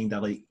it's kind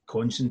of like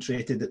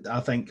concentrated.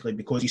 I think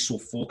because he's so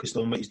focused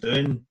on what he's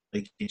doing,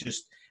 he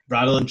just,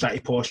 rather than try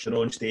to posture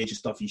on stage and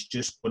stuff, he's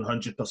just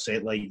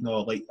 100%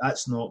 no,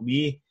 that's not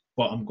me,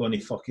 but I'm going to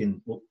fucking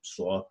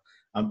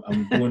I'm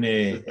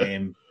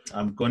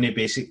going to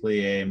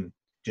basically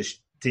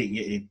just take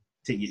you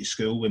to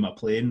school with my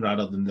playing,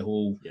 rather than the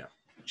whole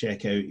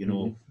check out,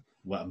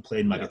 what I'm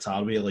playing my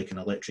guitar with, like an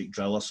electric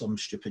drill or some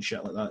stupid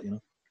shit like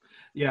that,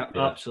 Yeah,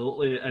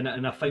 absolutely. And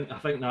I think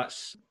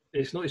that's,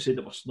 it's not to say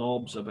that we're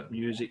snobs about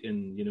music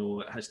and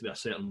it has to be a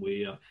certain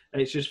way.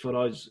 It's just for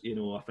us,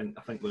 I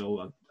think we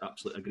all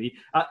absolutely agree.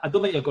 I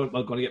don't think we're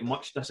going to get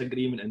much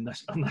disagreement on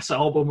this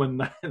album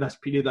and this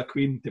period of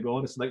Queen, to be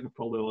honest. I think we're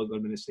probably all going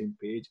to be on the same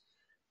page.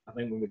 I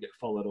think when we get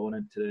further on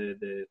into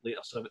the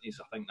later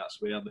 70s, I think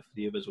that's where the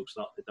three of us will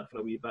start to differ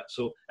a wee bit.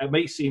 So it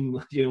might seem,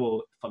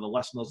 for the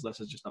listeners, this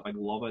is just a big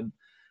loving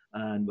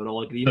and we're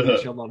all agreeing with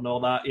each other and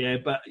all that. Yeah,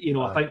 but,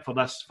 I think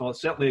for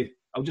certainly,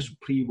 I'll just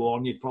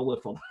pre-warn you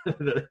probably for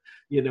maybe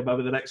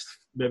the next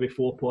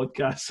 4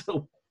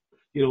 podcasts,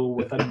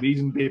 within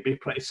reason, be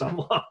pretty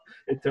similar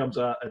in terms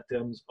of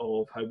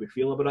how we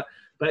feel about it.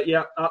 But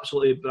yeah,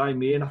 absolutely, Brian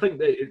May. And I think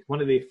that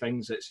one of the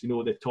things that's,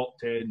 the top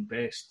 10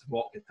 best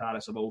rock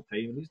guitarists of all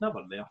time, and he's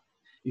never there.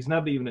 He's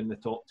never even in the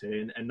top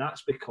 10. And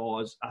that's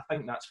because I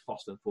think that's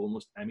first and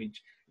foremost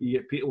image. You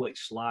get people like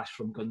Slash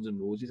from Guns N'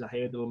 Roses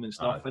ahead of him and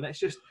stuff. And it's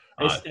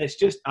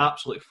just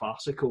absolutely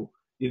farcical,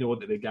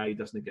 that the guy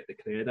doesn't get the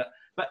credit.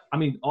 But I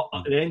mean,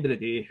 at the end of the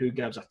day, who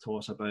gives a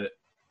toss about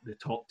the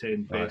top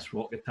 10 best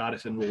rock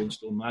guitarists in Rolling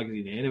Stone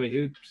magazine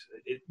anyway?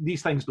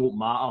 These things don't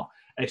matter.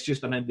 It's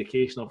just an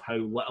indication of how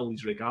little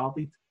he's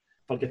regarded.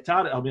 For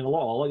guitar, I mean, a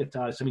lot of other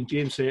guitarists, I mean,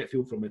 James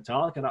Hetfield from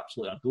Metallica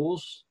absolutely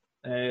adores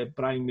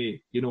Brian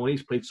May.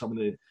 He's played some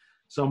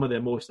of the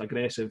most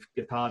aggressive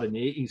guitar in the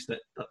 80s that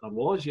there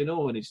was,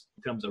 and he's,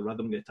 in terms of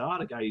rhythm guitar,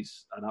 the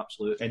guy's an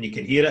absolute... And you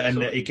can hear it,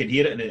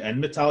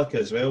 in Metallica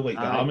as well, like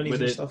the harmonies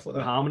and stuff like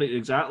that.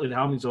 Exactly, the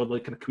harmonies are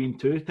like kind of Queen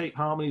 2 type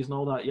harmonies and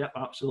all that. Yep,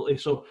 absolutely.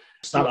 So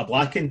Start a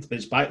Blackened, but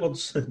it's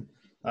backwards.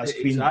 That's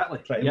Queen, exactly.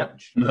 pretty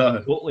much.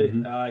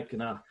 Totally.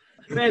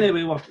 But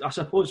anyway, I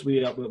suppose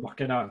we're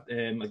kind of,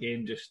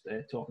 again, just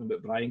talking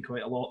about Brian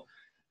quite a lot.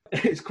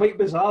 It's quite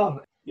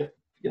bizarre.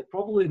 You've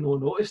probably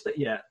not noticed it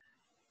yet.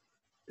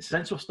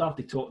 Since we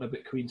started talking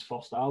about Queen's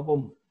first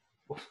album,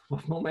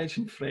 we've not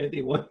mentioned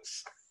Freddie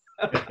once.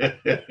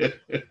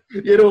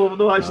 We've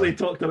not actually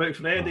talked about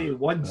Freddie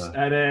once.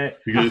 And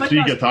you got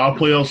 3 guitar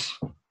players.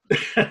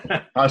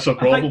 That's a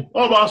problem.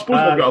 I suppose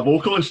we've got a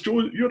vocalist,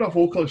 Joe. You're a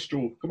vocalist,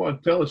 Joe. Come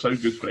on, tell us how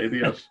good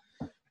Freddie is.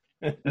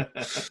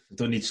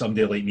 Don't need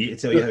somebody like me to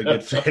tell you how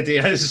good Freddie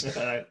is.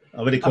 I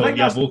wouldn't call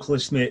you a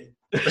vocalist, mate.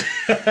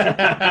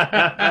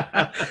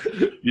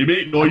 You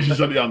make noises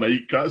into a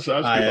mic. That's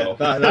about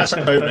right. That's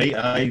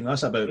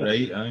about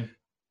right. Aye.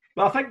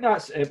 But I think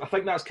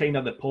that's kind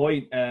of the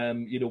point.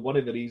 One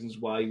of the reasons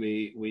why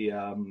we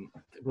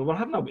were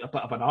having a bit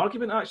of an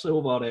argument actually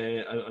over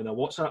in a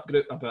WhatsApp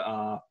group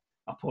about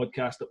a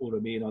podcast that will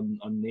remain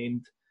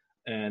unnamed,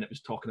 and it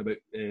was talking about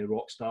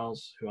rock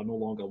stars who are no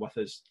longer with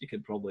us. You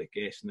can probably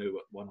guess now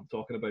what one I'm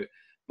talking about.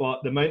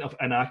 But the amount of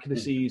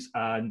inaccuracies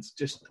and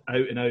just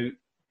out and out,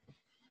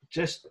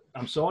 just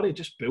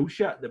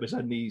bullshit that was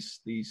in these.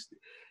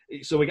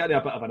 So we got a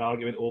bit of an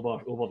argument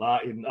over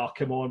that, and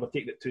come on, we're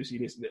taking it too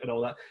serious and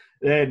all that.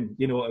 Then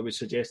it was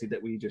suggested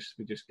that we just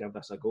give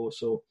this a go.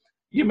 So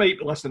you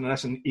might listen to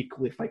this and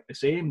equally think the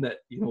same, that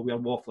we are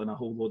waffling a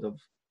whole load of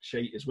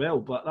shite as well.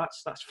 But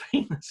that's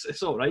fine.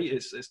 It's all right.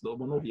 It's not,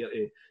 we're not here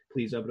to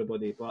please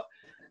everybody. But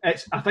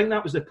I think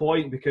that was the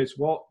point, because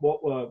what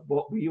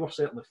we were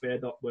certainly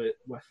fed up with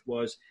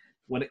was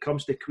when it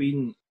comes to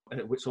Queen,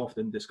 what's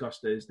often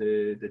discussed is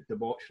the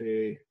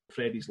debauchery,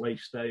 Freddie's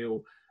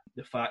lifestyle.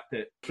 The fact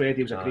that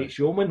Freddie was a great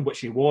showman, which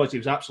he was. He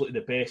was absolutely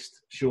the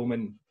best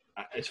showman,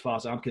 as far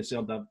as I'm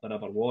concerned, there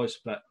ever was.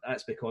 But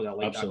that's because I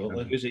like that kind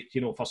of music.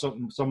 For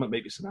some it might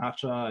be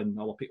Sinatra and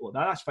other people like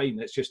that. That's fine.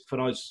 It's just for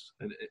us,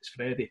 it's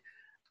Freddie.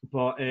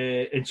 But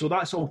and so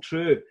that's all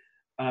true.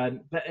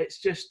 But it's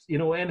just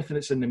anything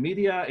that's in the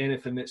media,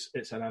 anything that's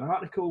in an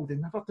article, they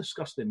never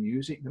discuss the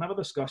music. They never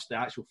discuss the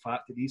actual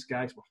fact that these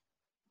guys were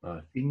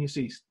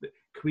geniuses. The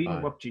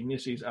Queen were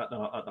geniuses at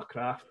their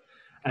craft.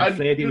 And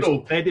Freddie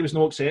was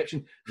no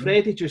exception.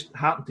 Freddie just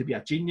happened to be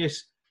a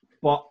genius,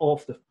 but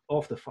off the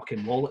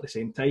fucking wall at the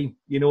same time.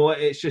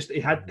 It's just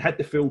he had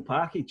the full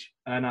package,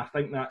 and I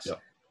think that's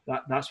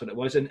what it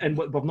was. And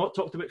we've not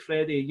talked about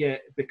Freddie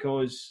yet,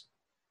 because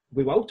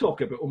we will talk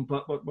about him,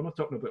 but we're not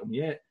talking about him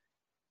yet.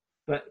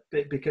 But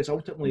because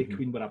ultimately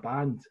Queen were a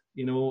band,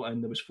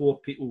 and there was 4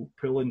 people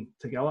pulling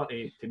together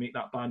to make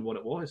that band what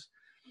it was.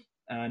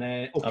 And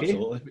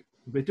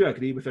we do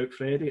agree, without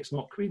Freddie, it's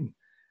not Queen.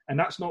 And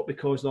that's not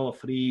because the other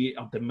 3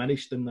 are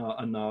diminished in their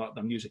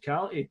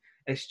musicality.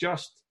 It's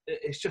just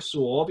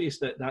so obvious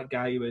that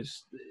guy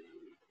was.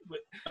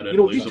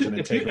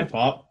 If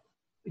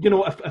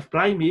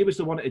Brian May was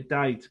the one that had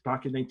died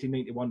back in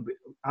 1991,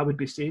 I would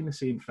be saying the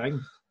same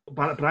thing.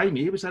 But Brian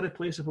May was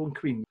irreplaceable in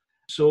Queen.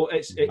 So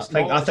I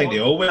think they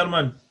all were,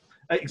 man.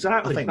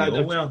 Exactly. I think they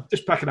all were.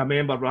 Just picking a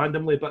member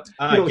randomly, but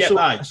totally. So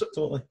that's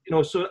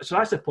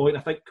the point.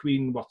 I think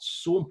Queen were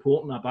so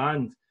important a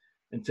band,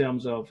 in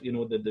terms of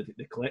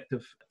the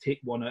collective take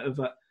one out of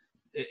it.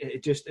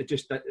 It just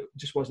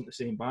wasn't the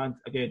same band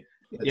again.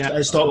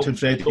 It stopped when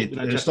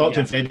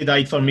Freddie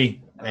died for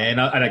me.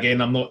 And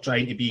again, I'm not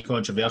trying to be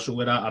controversial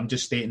with that. I'm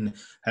just stating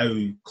how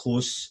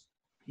close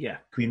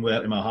Queen were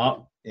to my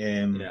heart,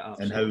 and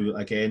how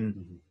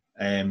again,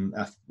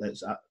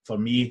 for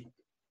me,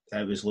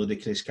 it was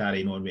ludicrous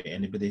carrying on with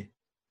anybody.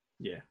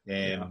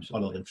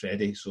 Other than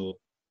Freddie. So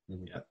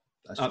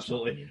that's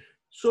absolutely.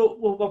 So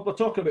we're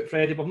talking about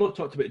Freddie, but we've not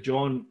talked about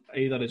John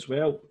either as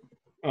well.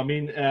 I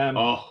mean,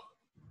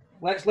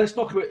 let's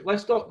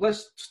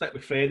stick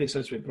with Freddie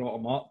since we brought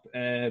him up.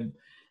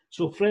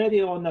 So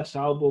Freddie on this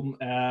album,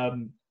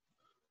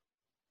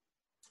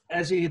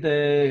 is he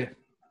the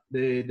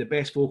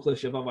best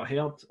vocalist you've ever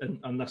heard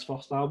on this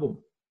first album?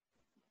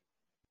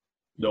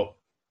 No.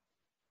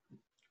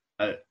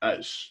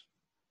 It's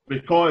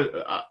because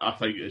I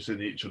think it's the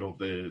nature of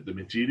the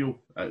material.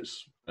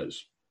 It's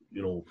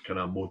kind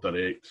of more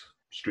direct,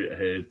 straight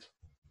ahead,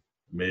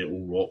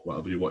 metal, rock,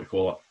 whatever you want to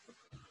call it.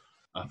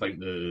 I think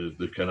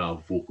the kind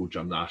of vocal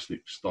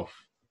gymnastics stuff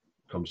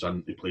comes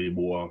into play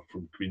more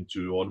from Queen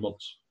 2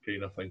 onwards,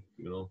 kind of thing,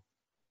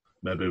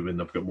 Maybe when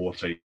they've got more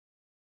time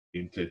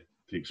to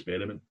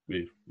experiment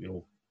with,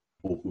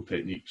 vocal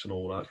techniques and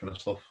all that kind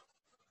of stuff.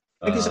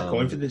 I think it's a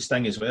confidence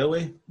thing as well,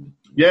 eh?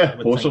 Yeah,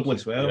 possibly.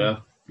 As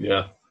well.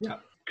 Yeah.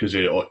 Because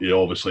he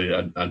obviously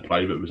in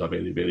private was a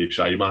very, very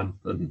shy man,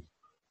 and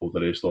all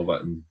the rest of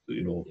it. And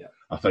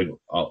I think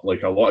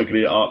like a lot of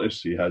great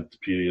artists, he had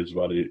periods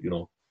where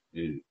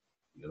his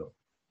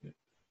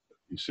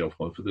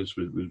self-confidence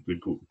would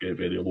get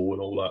very low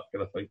and all that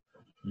kind of thing.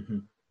 Mm-hmm.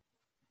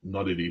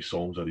 None of these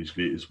songs are his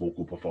greatest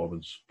vocal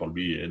performance for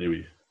me,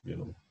 anyway.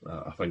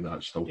 I think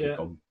that's still to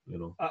come.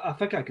 I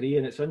think I agree,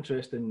 and it's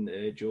interesting,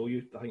 Joe.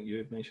 I think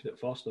you mentioned it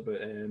first about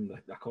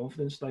the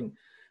confidence thing,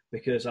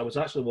 because I was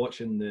actually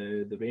watching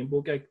the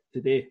Rainbow gig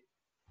today,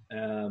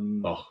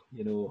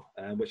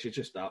 which is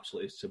just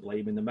absolutely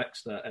sublime in the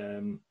mix that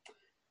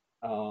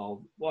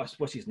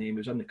what's his name? He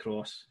was on the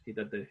Cross. He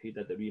did the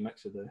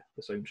remix of the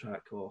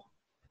soundtrack. Or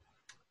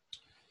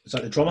is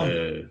that the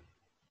drummer?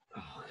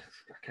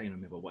 I can't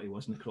remember what he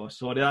was in the Cross.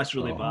 Sorry, that's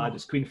really bad.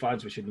 As Queen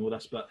fans, we should know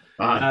this, but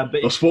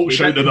there's folks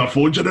shouting on their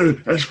phones, you know.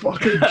 It's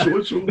fucking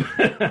so.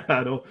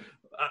 I know.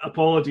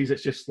 Apologies,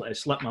 it's just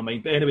slipped my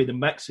mind. But anyway, the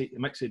mix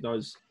he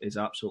does is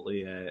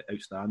absolutely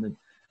outstanding.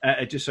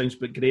 It just sounds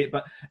great.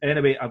 But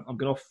anyway, I'm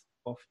going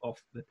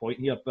off the point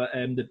here. But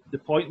the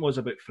point was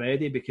about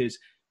Freddie, because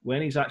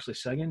when he's actually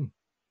singing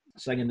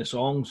the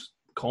songs,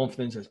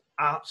 confidence is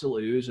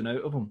absolutely oozing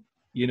out of him.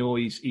 You know,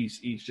 he's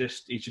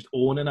just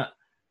owning it.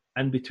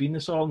 In between the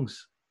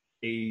songs,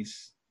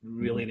 he's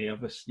really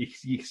nervous.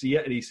 You see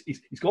it, and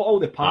he's got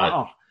all the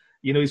patter.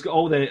 You know, he's got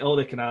all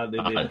the kind of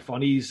the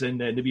funnies and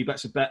the wee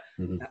bits of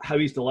how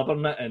he's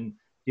delivering it. And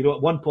you know,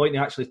 at one point he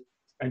actually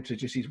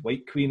introduces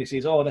White Queen. He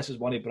says, "Oh, this is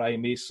one of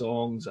Brian May's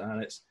songs,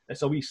 and it's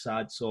a wee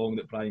sad song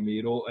that Brian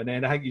May wrote." And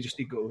then I think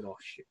he goes, "Oh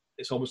shit!"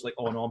 It's almost like,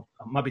 "Oh no,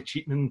 I'm maybe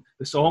cheating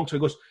the song." So he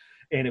goes,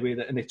 anyway,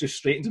 and he just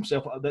straightens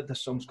himself.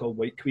 This song's called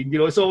White Queen. You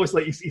know, it's always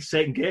like he's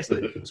second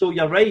guessing. So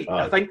you're right.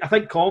 I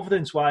think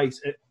confidence wise,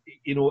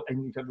 you know,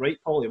 and you're right,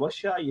 Paul. He was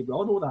shy. You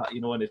all know that.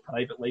 You know, in his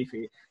private life,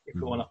 he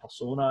put on a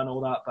persona and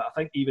all that. But I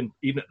think even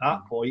at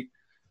that point,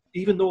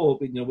 even though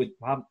we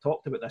haven't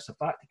talked about this, the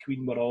fact the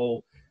Queen were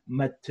all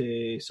mid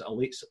to sort of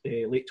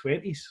late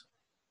 20s.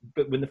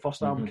 But when the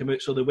first album came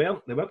out, so they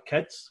weren't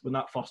kids when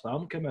that first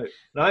album came out.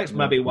 That's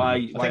maybe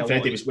why I think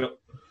Freddie was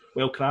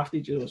well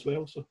crafted, you know, as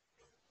well. So.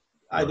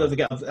 You've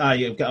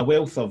got a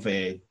wealth of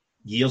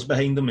years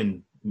behind them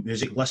and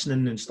music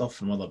listening and stuff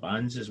from other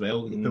bands as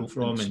well. You pull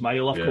from and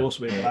Smile, of course,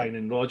 with Brian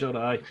and Roger.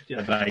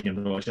 Brian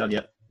and Roger.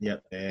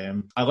 Yep.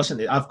 I listen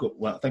to. I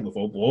think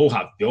we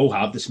all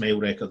have the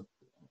Smile record,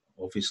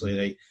 obviously.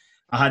 Right.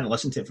 I hadn't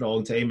listened to it for a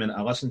long time, and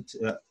I listened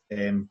to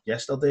it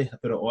yesterday. I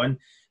put it on,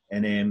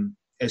 and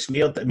it's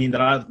weird. I mean,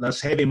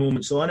 there's heavy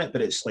moments on it,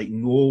 but it's like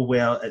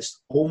nowhere. It's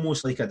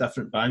almost like a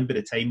different band by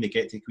the time they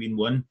get to Queen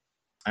 1,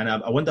 and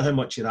I wonder how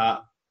much of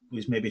that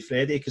was maybe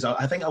Freddie, because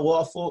I think a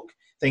lot of folk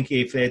think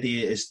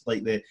Freddie is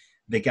like the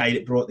guy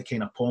that brought the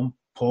kind of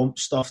pomp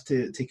stuff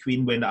to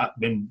Queen when I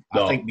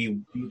think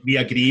we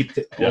agreed,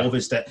 all of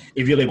us, that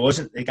he really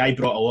wasn't. The guy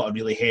brought a lot of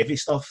really heavy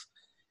stuff,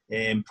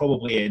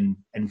 probably in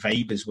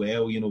vibe as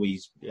well. You know,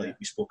 he's like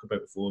we spoke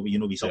about before. You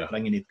know, his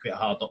upbringing, he'd quite a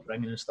hard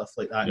upbringing and stuff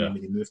like that. And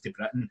when he moved to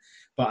Britain,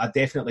 but I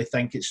definitely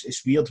think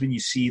it's weird when you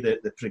see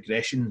the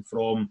progression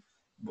from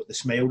the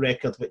Smile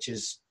record, which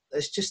is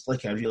it's just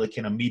like a really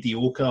kind of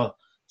mediocre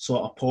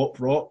sort of pop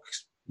rock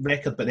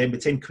record, but then by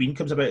the time Queen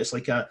comes about, it's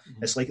like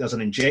there's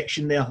an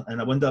injection there,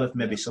 and I wonder if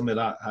maybe some of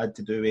that had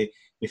to do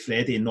with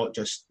Freddie, and not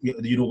just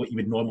you know what you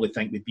would normally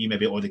think would be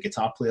maybe the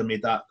guitar player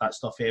made that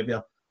stuff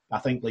heavier. I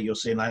think, like you're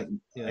saying,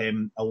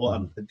 a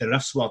lot of the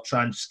riffs were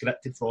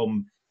transcripted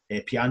from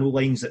piano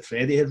lines that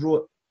Freddie had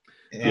wrote.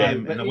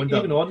 And I wonder,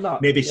 even on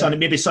that, maybe son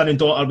and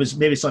daughter was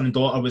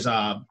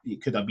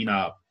it could have been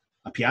a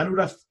piano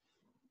riff,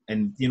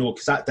 and you know,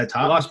 because that did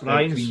happen. Well, that's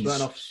Brian's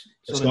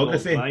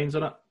discography. Brian's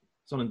in it.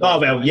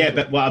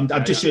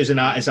 I'm just using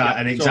that as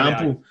an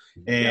example.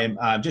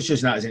 I'm just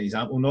using that as an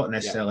example, not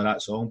necessarily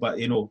that song, but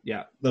you know,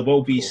 there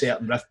will be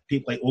certain riff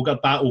people like Ogre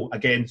Battle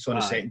again. So on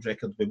the second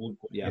record, we won't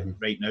go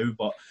right now,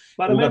 but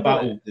Ogre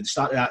Battle it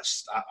started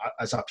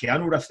as a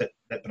piano riff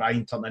that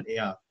Brian turned into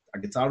a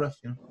guitar riff.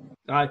 You know.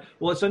 Aye,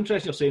 well, it's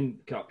interesting you're saying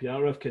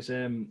piano riff, because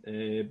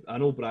I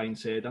know Brian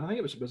said, I think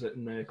it was it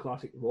in the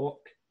classic rock,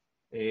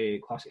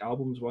 classic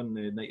albums one,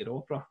 the Night at the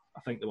Opera. I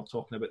think they were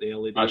talking about the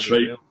early days. That's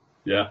right. Well.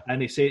 Yeah,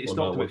 and he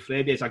talked about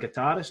Freddie as a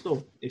guitarist.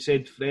 Though he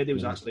said Freddie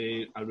was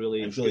actually a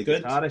really good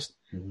guitarist,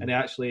 and he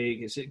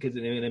actually, because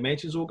he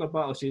mentions Ogre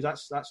Battle, he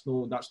says that's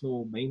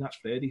no mine, that's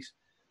Freddie's.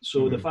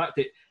 So the fact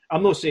that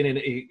I'm not saying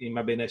that he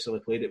maybe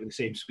necessarily played it with the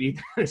same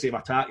speed, the same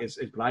attack as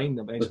Brian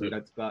eventually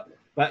did,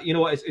 but you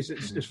know,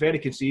 it's very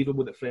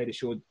conceivable that Freddie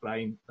showed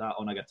Brian that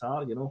on a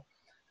guitar, you know,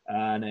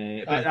 and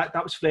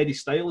that was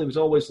Freddie's style. He was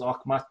always like,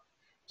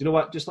 you know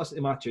what? Just listen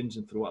to my tunes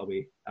and throw it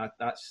away.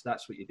 That's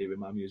what you do with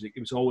my music. It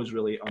was always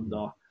really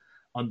under.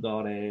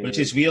 Which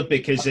is weird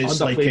because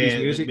it's like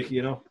music,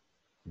 you know.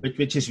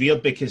 Which is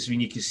weird because when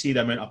you can see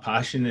the amount of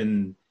passion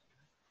and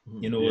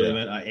you know the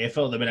amount of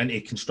effort that went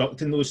into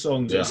constructing those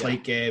songs, it's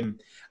like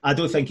I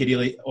don't think he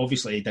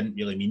didn't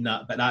really mean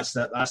that, but that's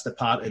the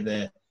part of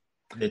the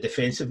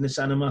defensiveness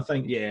in him, I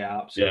think.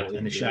 Yeah, absolutely.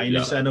 And the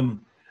shyness in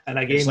him. And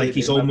again, it's like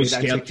he's almost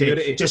scared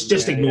to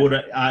just ignore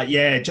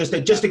it.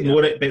 Just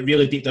ignore it. But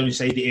really, deep down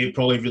inside, he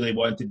probably really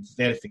wanted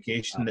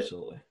verification that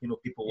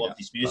people love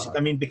his music. I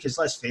mean, because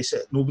let's face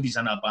it, nobody's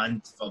in a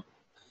band for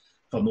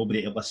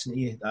nobody to listen to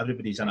you.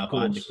 Everybody's in a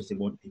band because they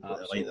want people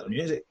to like their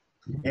music.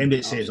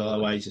 Anybody that says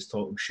otherwise is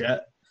talking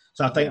shit.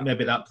 So I think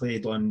maybe that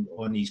played on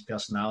his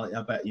personality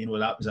a bit. You know,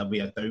 that was a way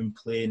of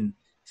downplaying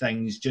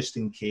things just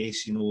in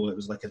case. You know, it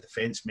was like a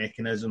defense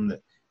mechanism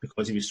that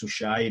because he was so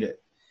shy that.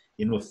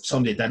 You know, if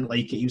somebody didn't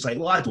like it, he was like,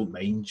 "Well, I don't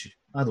mind you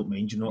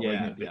not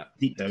liking it." But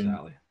deep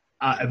down,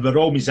 we're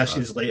all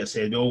musicians. Like I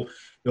said, we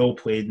all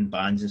played in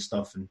bands and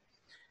stuff, and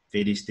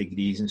various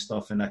degrees and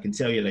stuff. And I can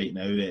tell you right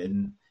now,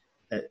 and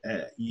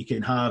you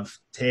can have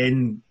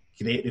 10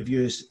 great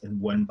reviews and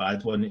one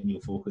bad one, and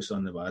you'll focus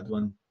on the bad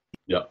one.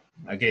 Yeah.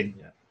 Again,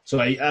 yeah. So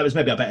I was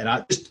maybe a bit of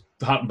that. Just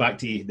to harken back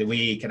to the way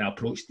he kind of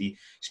approached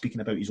speaking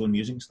about his own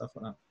music and stuff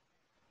like that.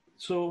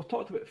 So we've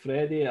talked about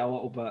Freddie a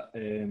little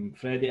bit.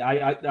 Freddie,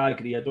 I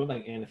agree. I don't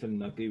think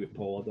anything. I agree with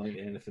Paul. I don't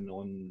think anything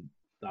on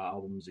that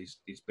album's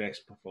his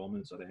best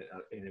performance or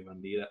anywhere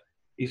near it.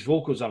 His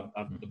vocals are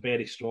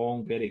very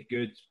strong, very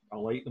good. I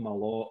like them a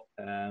lot.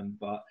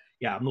 But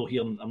yeah, I'm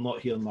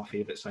not hearing my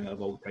favourite singer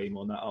of all time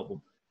on that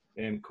album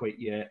quite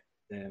yet.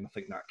 I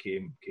think that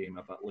came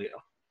a bit later.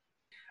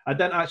 I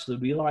didn't actually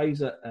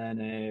realise it, and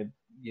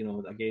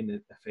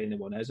again, if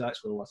anyone is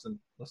actually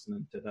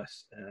listening to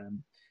this,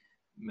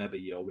 maybe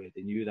you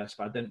already knew this,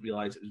 but I didn't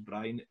realise it was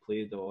Brian that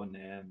played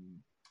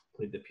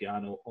the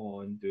piano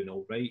on Doing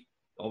All Right.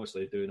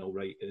 Obviously, Doing All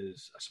Right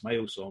is a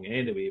Smile song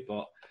anyway,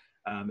 but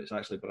it's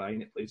actually Brian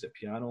that plays the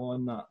piano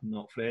on that,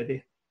 not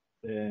Freddie,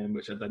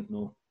 which I didn't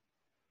know.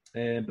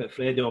 But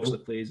Freddie obviously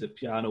plays the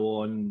piano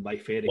on My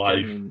Fairy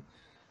King.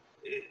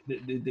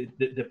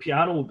 The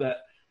piano bit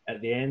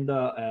at the end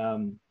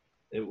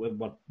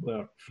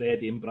where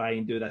Freddie and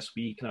Brian do this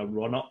wee kind of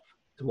run up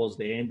towards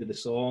the end of the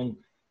song,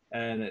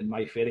 and in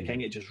My Fairy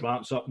King it just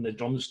ramps up and the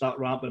drums start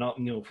ramping up,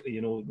 and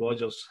you know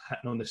Roger's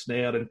hitting on the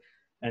snare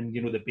and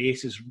the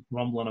bass is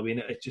rumbling away, and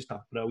it's just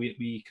a brilliant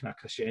wee kind of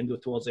crescendo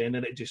towards the end,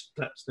 and it just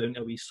trips down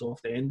to a wee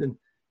soft ending.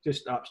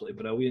 Just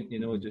absolutely brilliant,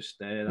 just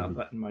that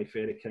bit in My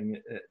Fairy King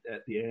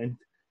at the end.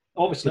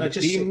 Obviously,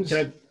 the themes.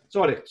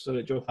 Sorry,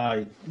 Joe.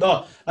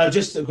 No, I was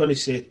just going to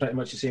say pretty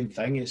much the same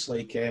thing. It's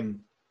like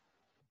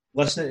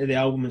listening to the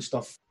album and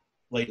stuff.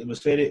 Like there was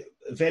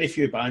very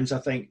few bands, I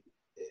think,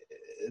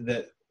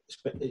 that.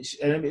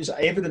 And it was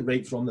evident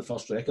right from the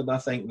first record, I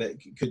think, that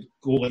could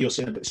go, like you're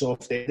saying, about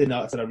soft ending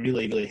after a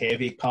really, really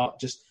heavy part,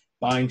 just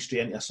bang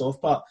straight into a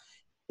soft part.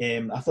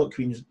 I thought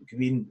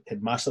Queen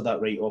had mastered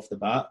that right off the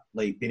bat,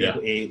 like being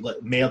able to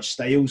merge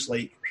styles,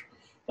 like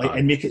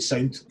and make it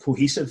sound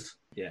cohesive.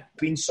 Yeah,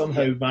 Queen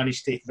somehow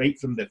managed to, right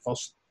from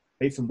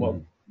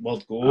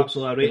World Go,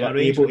 absolutely, they were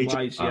able to,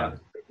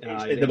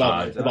 they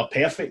were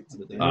perfect.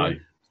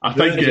 I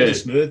think really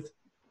smooth.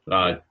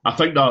 I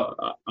think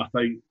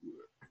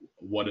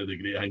one of the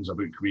great things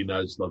about Queen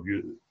is the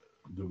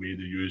way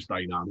they use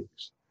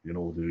dynamics. They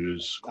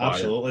use quiet,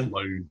 absolutely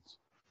loud.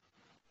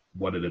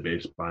 One of the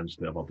best bands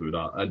to ever do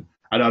that, and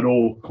I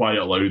know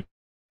Quiet Loud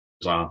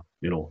is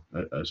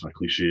a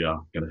cliche,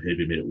 kind of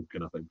heavy metal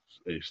kind of thing,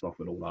 stuff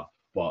and all that,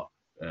 but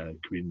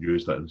Queen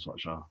used it in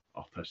such a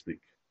artistic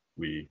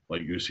way.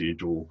 Like you say,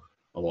 Joe,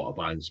 a lot of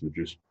bands would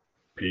just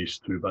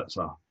paste two bits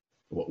of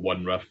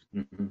one riff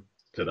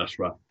to this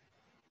riff,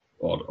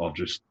 or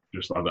just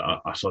have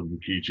a sudden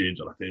key change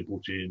or a tempo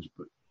change,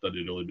 but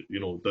doesn't really,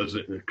 does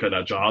it kind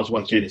of jazz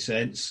with you? Any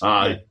sense?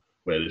 Aye. Yeah.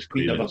 Whereas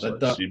Queen is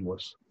like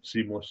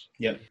seamless.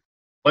 Yeah.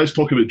 Let's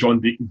talk about John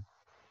Deacon.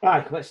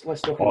 Aye, let's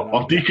talk about that.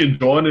 Or Deacon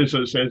John, as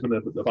it says in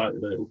the back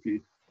of the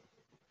LP.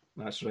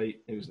 That's right.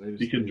 It was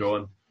Deacon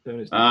John.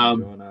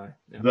 John, aye.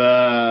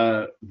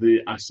 Yeah.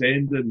 The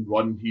ascending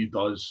run he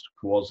does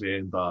towards the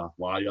end of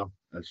Liar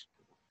is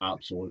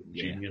absolute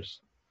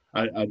genius.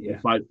 And in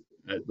fact,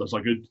 there's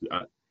a good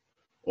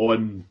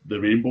on the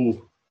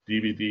Rainbow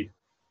DVD.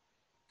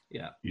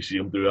 Yeah, you see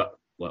him do it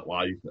like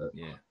live.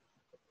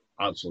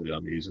 Absolutely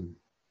amazing.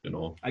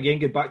 Again,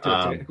 get back to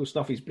the technical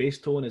stuff. His bass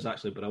tone is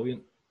actually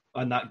brilliant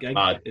on that gig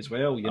as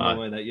well.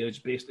 And it's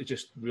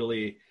just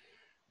really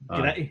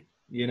gritty.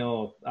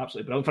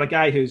 Absolutely brilliant for a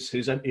guy who's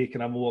into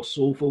kind of more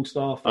soulful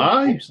stuff,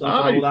 and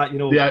stuff and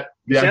all that.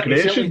 The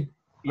aggression.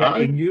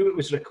 He knew it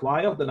was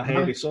required in a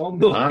heavy song,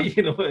 though.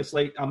 It's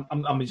like I'm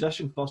a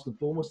musician first and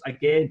foremost.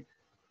 Again,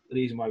 the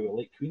reason why we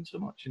like Queen so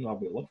much, we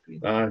love Queen.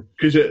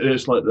 Because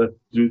it's like the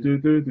do do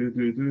do do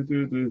do do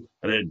do do,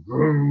 and then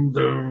boom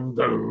doom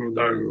doom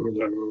doom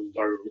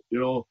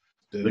doom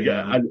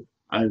doom.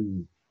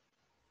 And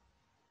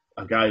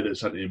a guy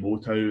that's into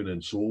Motown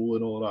and soul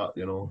and all that,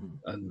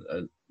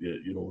 and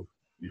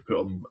you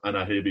put him in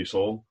a heavy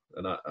song,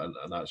 and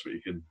that's what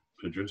you can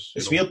produce.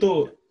 It's weird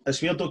though,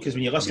 because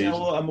when you listen to a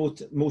lot of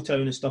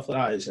Motown and stuff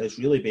like that, it's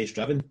really bass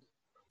driven.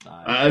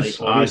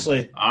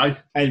 Obviously,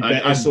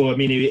 and so I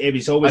mean, it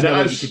was always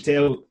never, you could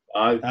tell.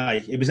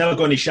 It was never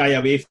going to shy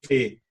away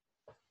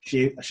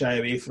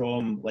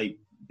from like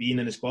being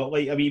in the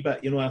spotlight a wee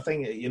bit. I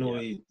think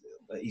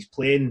he's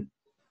playing,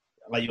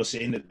 like you were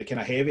saying, the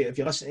kind of heavy. If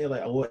you listen to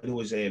like a lot of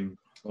those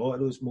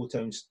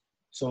Motown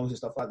songs and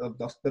stuff like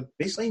that, the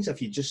bass lines, if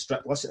you just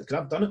listen, because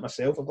I've done it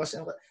myself, I've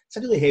listened to it, it's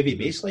a really heavy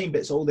bass line, but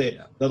it's all the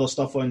other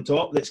stuff on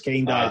top that's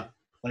kind of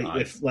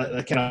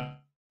the kind of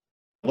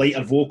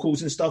lighter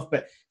vocals and stuff.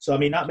 But so I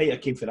mean, that might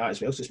have came for that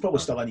as well. So it's probably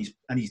still in his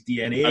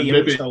DNA.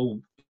 It's still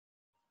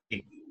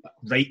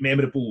right,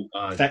 memorable,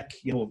 thick,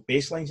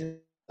 bass lines and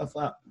stuff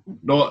like that.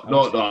 Not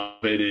that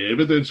very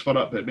evidence for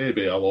it, but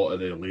maybe a lot of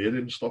the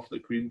layering stuff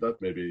that Queen did.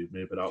 Maybe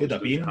that could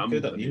have been.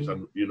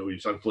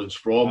 His influence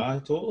from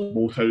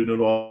Motown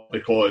and all,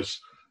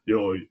 because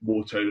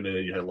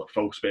Motown, you had like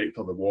Phil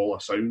Spector, the Wall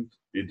of Sound.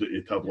 He'd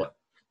have like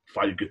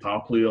 5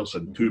 guitar players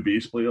and 2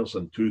 bass players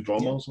and 2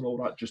 drummers and all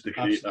that, just to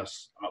create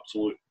this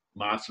absolute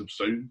massive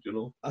sound, you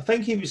know. I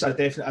think he was a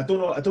definite. I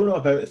don't know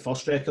about the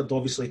first record,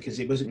 obviously, because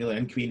he wasn't really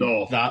in Queen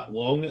that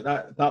long at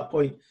that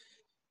point.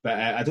 But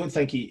I don't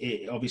think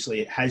he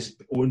obviously his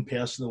own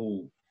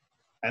personal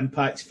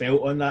impact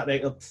felt on that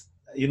record.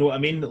 You know what I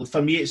mean?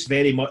 For me, it's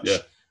very much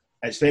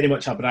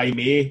a Brian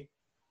May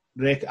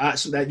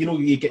record. You know,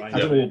 you get. I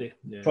don't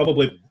know.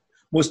 Probably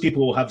most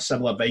people will have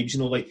similar vibes.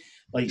 You know,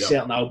 like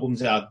certain albums,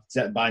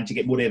 certain bands, you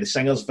get more of the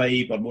singer's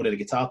vibe or more of the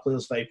guitar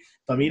player's vibe.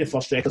 For me, the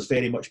first record's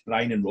very much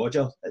Brian and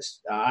Roger.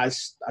 I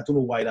don't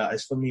know why that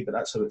is for me, but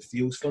that's how it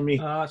feels for me.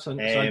 It's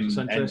interesting.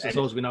 It's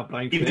always been a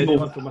Brian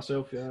for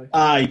myself. Yeah.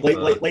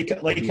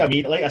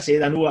 Like I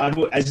said, I know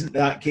it isn't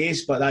that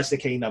case, but that's the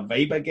kind of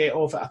vibe I get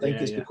off it. I think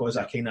it's because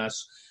I kind of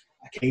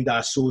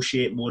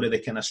associate more of the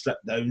kind of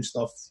stripped down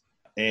stuff.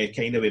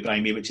 Kind of with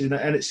Brian May, which is in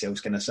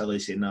itself kind of silly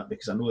saying that,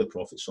 because I know the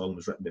Prophet song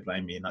was written by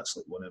Brian May, and that's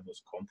like one of the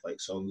most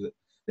complex songs that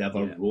they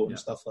ever wrote and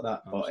stuff like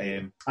that. Absolutely.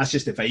 But that's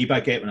just the vibe I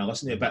get when I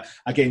listen to it. But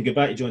again, go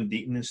back to John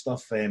Deacon and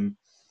stuff. I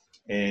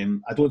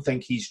don't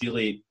think he's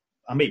really.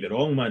 I might be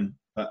wrong, man,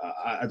 but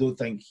I don't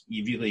think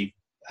you really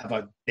have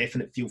a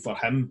definite feel for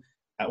him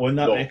on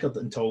that record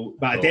until.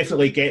 But I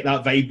definitely get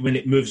that vibe when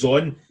it moves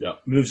on.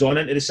 Moves on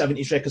into the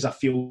 70s records. I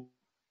feel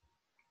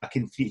I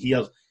can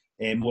hear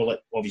more like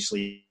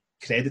obviously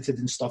credited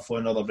and stuff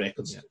on other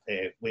records,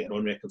 later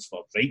on records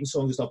for writing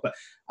songs and stuff, but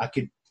I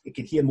could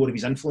hear more of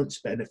his influence.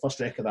 But in the first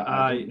record,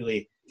 I don't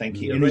really think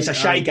he. And he's a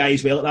shy guy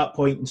as well at that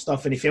point and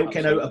stuff, and he felt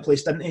kind of out of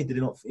place, didn't he? Did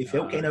he not? He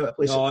felt kind of out of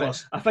place at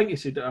first. I think he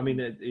said. I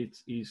mean,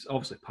 he's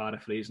obviously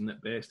paraphrasing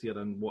at best here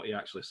than what he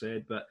actually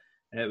said, but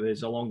it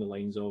was along the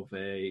lines of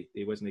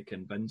he wasn't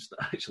convinced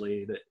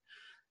actually that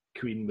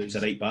Queen was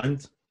the right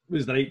band.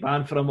 Was the right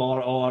band for him,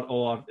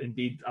 or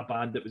indeed a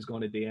band that was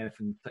going to do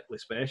anything particularly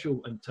special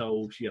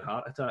until Sheer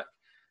Heart Attack.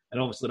 And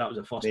obviously that was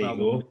the first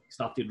album he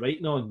started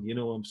writing on, you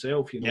know,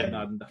 himself, you know, and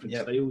adding different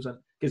styles. And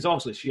because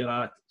obviously Sheer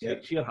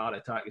Heart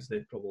Attack is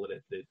probably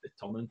the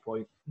turning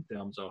point in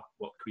terms of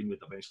what Queen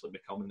would eventually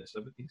become in the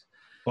 70s.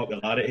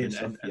 Popularity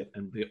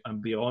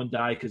and beyond,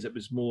 because it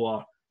was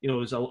more, you know,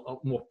 there's a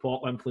more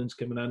pop influence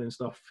coming in and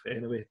stuff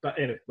anyway. But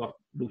anyway,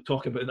 we'll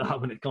talk about that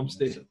when it comes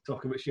to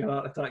talking about Sheer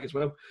Heart Attack as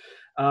well.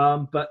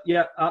 But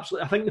yeah,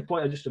 absolutely. I think the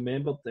point I just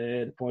remembered,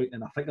 the point,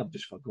 and I think I've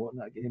just forgotten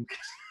that again.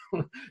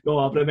 No,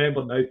 I've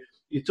remembered now.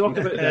 You talk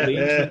about the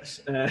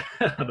arrangements.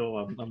 I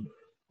know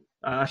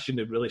I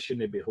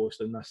shouldn't be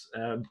hosting this.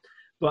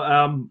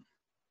 But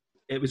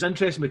it was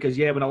interesting because,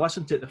 when I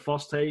listened to it the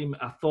first time,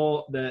 I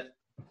thought that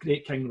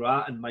Great King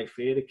Rat and My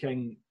Fairy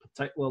King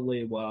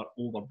particularly were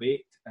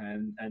overbaked,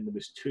 and there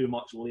was too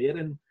much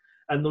layering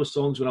in those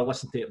songs. When I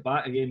listened to it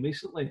back again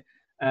recently,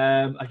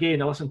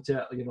 again I listened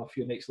to it a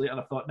few nights later, and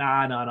I thought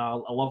nah,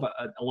 I love it.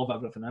 I love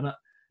everything in it.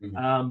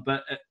 Mm-hmm.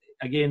 But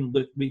again,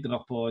 reading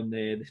up on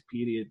this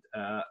period,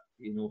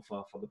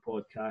 for the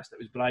podcast, it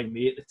was Brian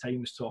May at the time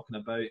was talking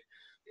about.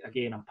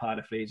 Again, I'm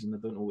paraphrasing. I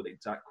don't know what the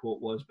exact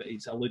quote was, but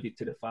he's alluded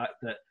to the fact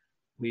that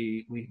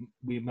we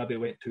maybe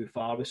went too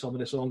far with some of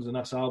the songs in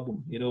this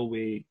album. You know,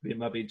 we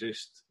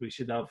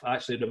should have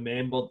actually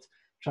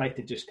tried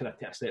to just kind of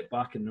take a step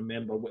back and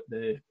remember what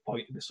the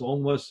point of the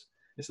song was,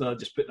 instead of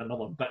just putting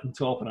another bit on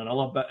top and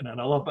another bit and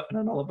another bit and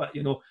another bit.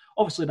 You know,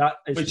 obviously that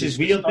is which is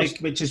weird.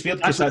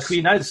 That's what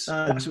Queen is.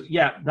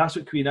 That's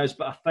what Queen is.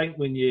 But I think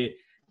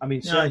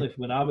certainly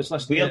when I was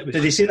listening, did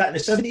they say that in the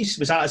 70s?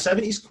 Was that a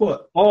 70s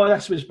quote? Oh,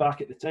 this was back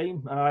at the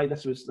time.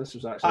 This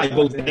was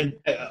actually.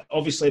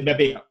 Obviously,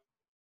 maybe.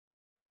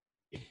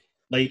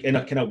 Like in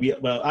a kind of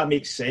weird. Well, that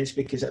makes sense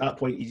because at that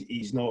point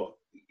he's not.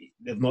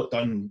 They've not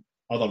done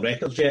other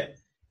records yet,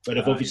 but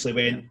they've obviously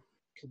went.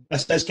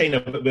 That's kind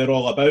of what we're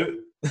all about.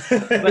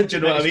 Do you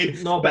know what I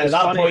mean? No, but at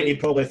that point he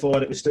probably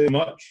thought it was too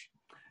much.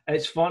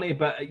 It's funny,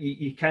 but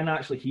you can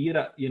actually hear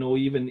it. You know,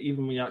 even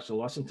when you actually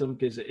listen to them,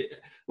 because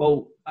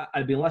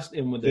I've been listening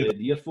to them with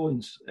the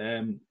earphones,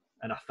 and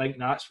I think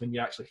that's when you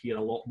actually hear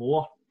a lot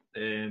more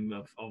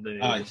of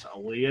the sort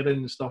of layering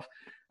and stuff.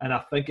 And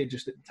I think it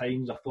just at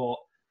times I thought.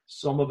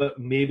 Some of it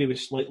maybe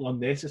was slightly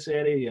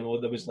unnecessary. You know,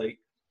 there was like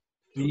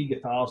 3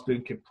 guitars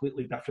doing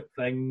completely different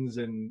things,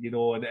 and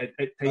and at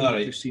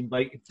times it just seemed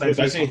like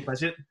busy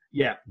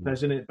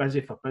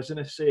for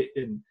business sake,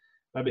 and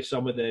maybe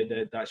some of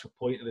the actual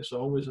point of the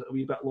song was a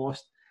wee bit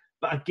lost.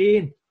 But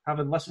again,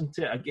 having listened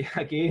to it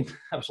again,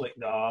 I was like,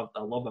 no,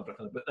 I love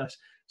everything about this.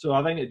 So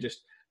I think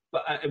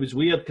but it was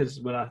weird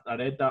because when I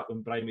read that,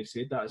 when Brian May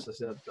said that, I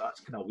said that's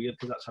kind of weird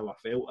because that's how I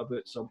felt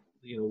about some,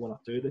 one or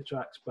two of the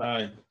tracks.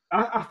 But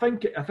I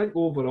think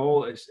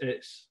overall it's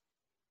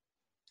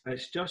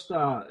just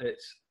a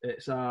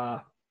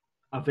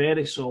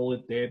very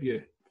solid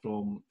debut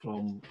from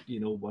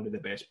one of the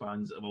best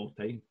bands of all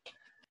time.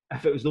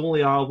 If it was the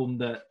only album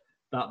that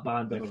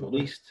band ever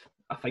released,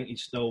 I think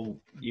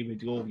you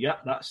would go, yeah,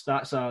 that's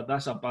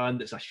a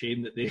band. It's a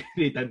shame that they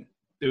didn't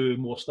do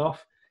more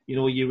stuff. It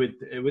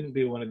wouldn't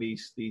be one of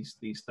these things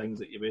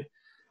that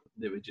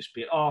would just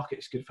be, okay,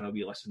 it's good for a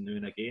wee listen now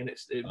and again.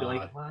 It'd be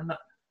like, man,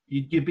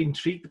 you'd be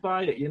intrigued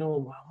by it, you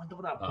know. I wonder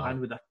what that band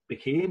would have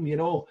became, you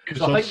know. 'Cause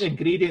So I think the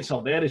ingredients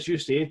are there, as you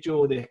say,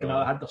 Joe. They kind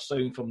of had their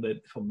sound from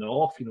the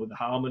off, you know, the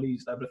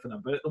harmonies, everything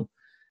about them.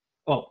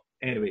 Well,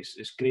 anyways,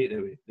 it's great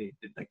that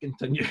they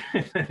continue.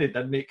 They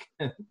did make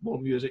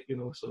more music, you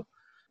know. So,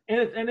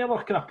 any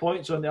other kind of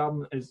points on the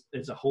album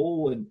as a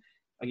whole, and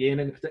again,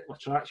 any particular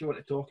tracks you want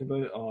to talk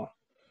about, or?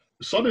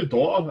 Son and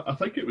Daughter, I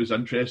think it was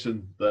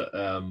interesting that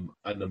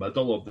in the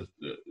middle of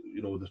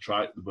the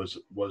track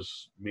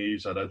was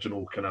May's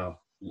original kind of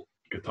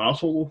guitar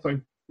solo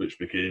thing, which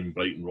became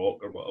Brighton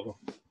Rock or whatever.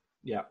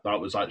 Yeah, that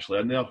was actually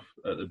in there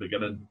at the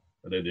beginning,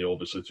 and then they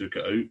obviously took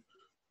it out.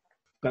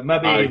 But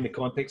maybe in the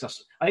context of,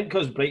 I think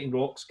because Brighton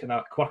Rock's kind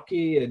of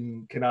quirky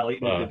and kind of like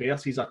the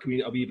verses are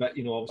a wee bit,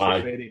 you know,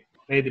 obviously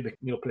Freddie,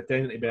 you know,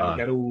 pretending to be a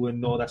girl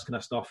and all this kind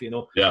of stuff, you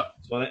know. Yeah.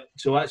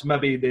 So that's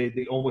maybe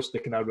the almost the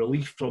kind of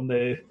relief from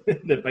the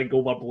big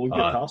overblown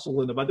guitar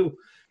solo in the middle,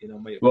 you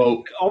know.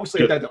 Well,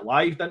 obviously he did it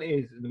live, didn't he?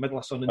 In the middle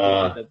of Sun and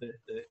Daughter,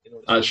 you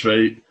know. That's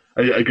right.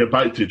 I get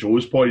back to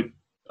Joe's point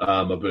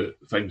about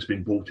things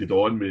being bolted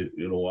on with,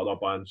 you know, other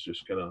bands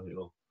just kind of, you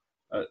know,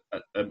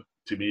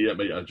 to me it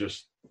might have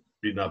just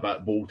been a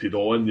bit bolted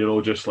on, you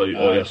know, just like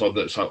so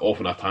that's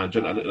off on a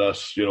tangent into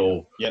this, you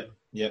know. Yep.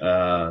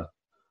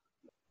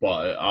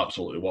 But it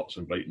absolutely works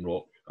in Brighton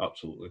Rock.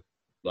 Absolutely,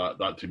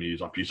 that to me is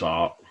a piece of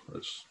art.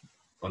 It's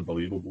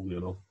unbelievable, you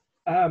know.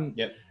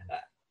 Yep.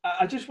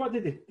 I just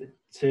wanted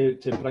to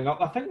bring up.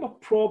 I think we're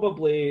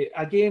probably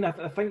again.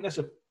 I think this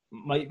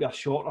might be a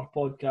shorter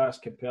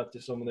podcast compared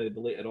to some of the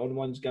later on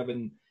ones,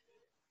 given,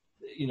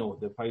 you know,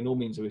 by no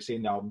means are we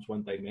saying the album's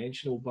one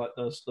dimensional, but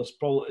there's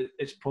probably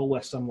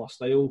a similar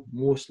style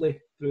mostly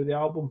through the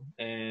album.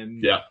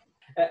 I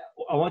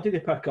wanted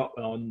to pick up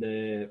on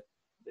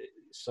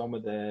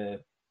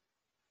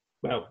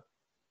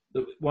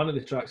one of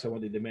the tracks I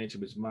wanted to mention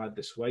was Mad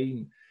the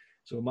Swine.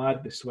 So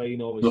Mad the Swine,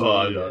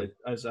 obviously,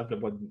 as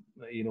everyone,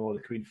 you know,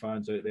 the Queen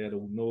fans out there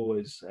will know,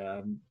 was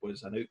an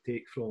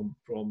outtake from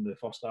the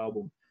first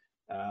album.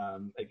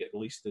 It got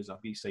released as a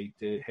B-side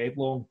to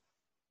Headlong,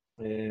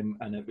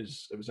 and it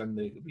was in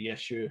the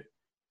reissue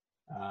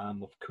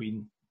of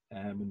Queen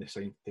when they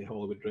signed to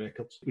Hollywood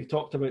Records. We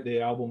talked about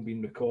the album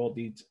being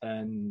recorded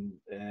in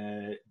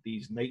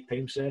these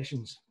nighttime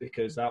sessions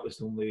because that was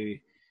the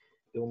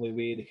only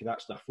way they could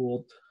actually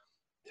afford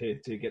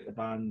to get the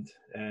band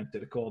to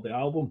record the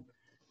album.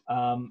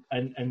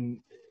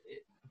 And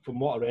from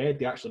what I read,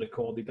 they actually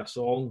recorded a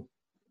song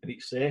in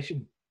each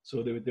session.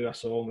 So they would do a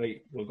song,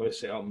 right, we're going to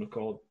set up and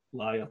record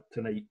Liar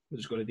tonight. We're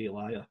just going to do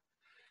Liar.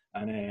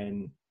 And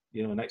then,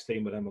 you know, next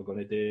time we're going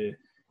to do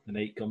The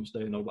Night Comes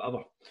Down or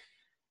whatever.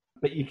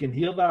 But you can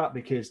hear that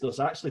because there's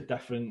actually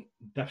different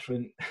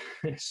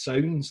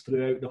sounds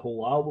throughout the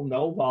whole album. The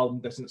whole album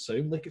doesn't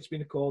sound like it's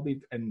been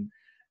recorded in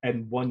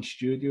one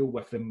studio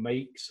with the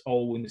mics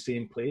all in the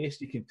same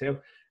place. You can tell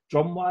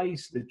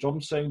drum-wise, the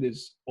drum sound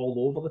is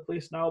all over the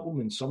place in the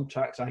album. In some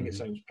tracks, I think it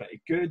sounds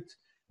pretty good.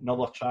 In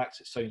other tracks,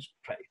 it sounds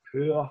pretty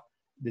poor.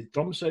 The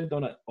drum sound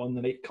on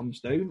The Night Comes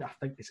Down, I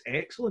think is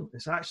excellent.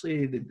 It's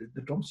actually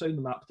the drum sound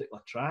on that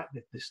particular track.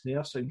 The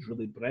snare sounds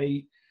really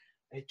bright.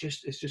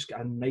 It's just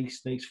got a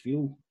nice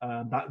feel.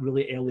 That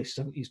really early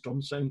 70s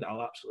drum sound that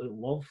I absolutely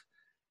love.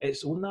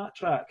 It's on that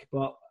track,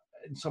 but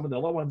in some of the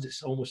other ones,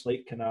 it's almost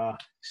like kind of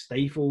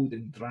stifled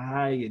and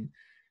dry.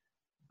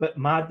 But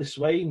Mad the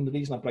Swine, the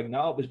reason I bring that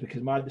up is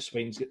because Mad the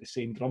Swine's got the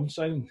same drum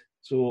sound.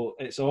 So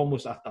it's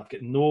almost, I've got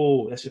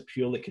this is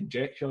purely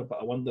conjecture, but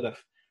I wonder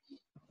if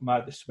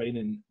Mad the Swine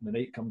and The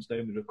Night Comes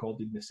Down were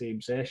recorded in the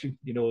same session.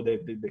 You know, the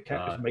kit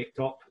was mic'd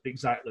up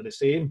exactly the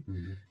same.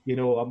 You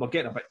know, we're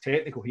getting a bit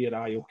technical here,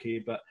 okay,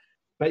 but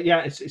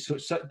yeah,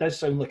 it does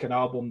sound like an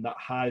album that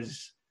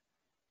has,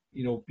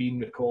 you know, been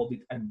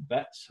recorded in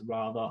bits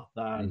rather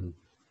than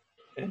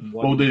in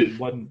one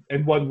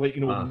like,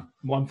 you know,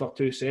 1 or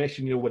 2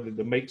 session, you know, where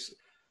the mic's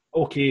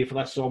okay for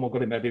this song. We're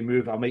going to maybe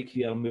move a mic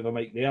here and move a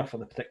mic there for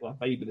the particular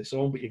vibe of the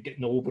song, but you're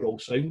getting the overall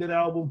sound of the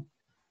album.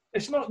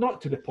 It's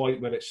not to the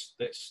point where it's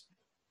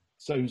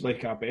sounds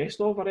like a best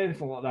of or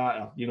anything like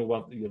that. Or, you know,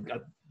 where you've got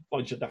a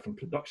bunch of different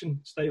production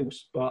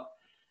styles, but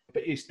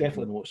it's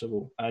definitely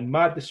noticeable. And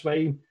Mad the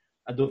Swine,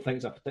 I don't think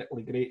it's a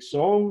particularly great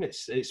song.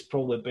 It's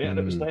probably better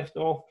it was left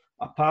off.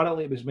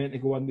 Apparently, it was meant to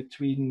go in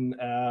between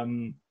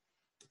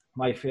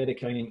My Fairy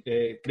King,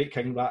 Great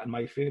King Rat, and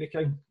My Fairy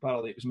King.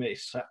 Apparently, it was meant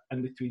to sit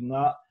in between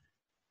that.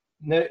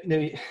 Now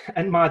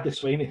in Mad the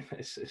Swine,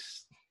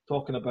 it's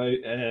talking about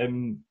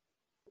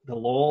the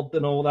Lord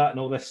and all that, and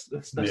all this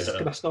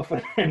kind of stuff,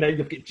 and then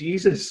you've got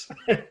Jesus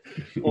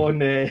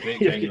on.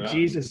 You've got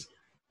Jesus,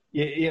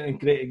 and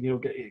Great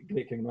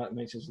King Rat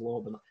mentions the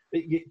Lord,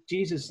 but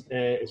Jesus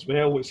as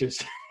well, which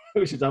is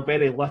a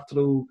very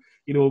literal.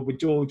 You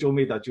know, Joe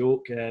made a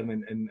joke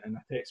in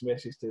a text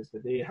message to us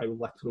today how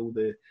literal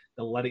the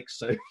lyrics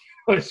sound.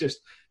 It's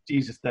just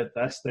Jesus did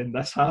this, then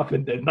this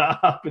happened, and that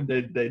happened,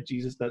 and then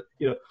Jesus did.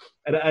 You know,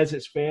 and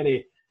it's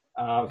very.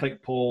 I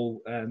think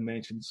Paul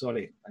mentioned,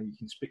 sorry, and you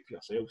can speak for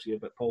yourselves here,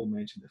 but Paul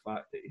mentioned the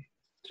fact that he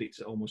treats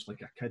it almost like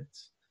a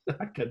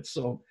kid's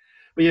song.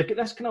 But you've got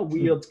this kind of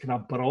weird, kind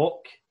of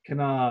baroque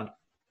kind of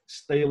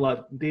style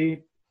of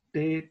day.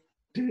 Aye.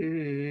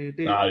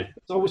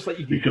 It's almost like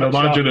You can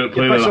imagine it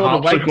playing on a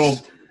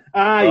harpsichord.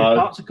 Aye,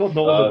 harpsichord and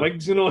all the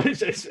wigs, you know.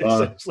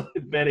 It's like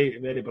very,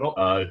 very baroque.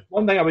 Aye.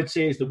 One thing I would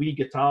say is the wee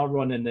guitar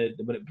run and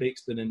when it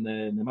breaks down in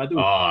the middle.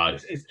 Aye.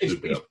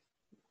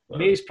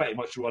 May's pretty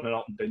much running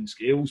up and down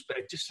scales, but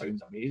it just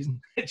sounds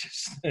amazing. It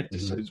just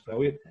sounds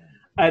brilliant.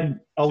 And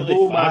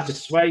although really Mad the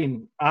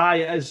Swine,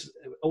 it is.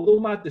 Although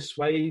Mad the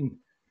Swine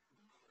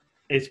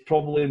is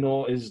probably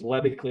not as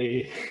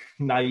lyrically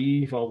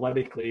naive or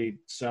lyrically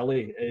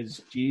silly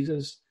as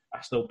Jesus,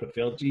 I still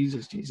prefer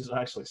Jesus. Jesus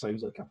actually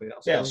sounds like a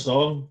better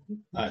song.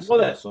 That's a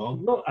better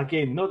song. Not that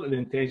the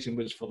intention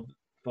was for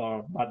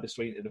Mad the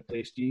Swine to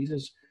replace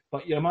Jesus,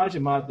 but you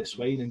imagine Mad the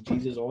Swine and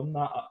Jesus on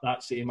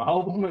that same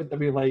album, it'd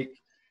be like,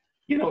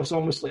 you know, it's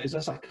almost like, is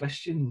this a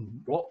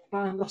Christian rock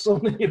band or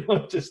something? You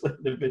know, just like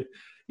and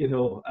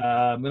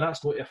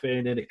that's not to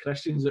offend any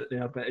Christians out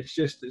there, but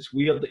it's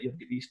weird that you've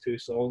got these two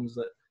songs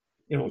that,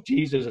 you know,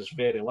 Jesus is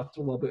very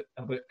literal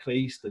about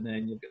Christ, and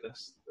then you've got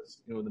this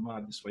you know, the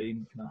Mad the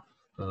Swine kind of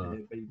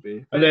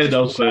vibe. And then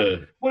there's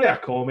more a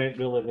comment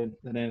really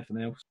than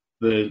anything else.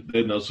 Then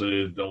there's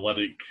the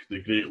lyric,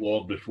 the great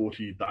Lord before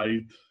he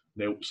died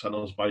knelt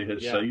sinners by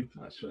his side.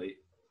 That's right.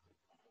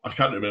 I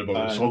can't remember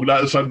what song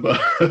that is in, but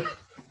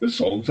the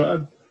song's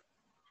in.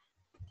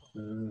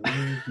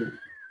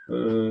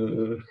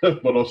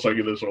 We're not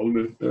singing the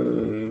song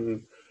now.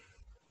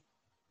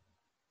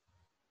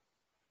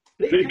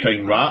 Great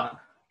King Rat.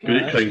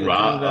 Great King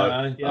Rat.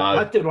 I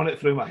had to run it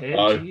through my head.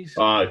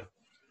 Aye.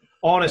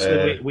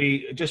 Honestly,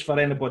 we just for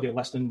anybody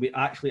listening, we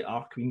actually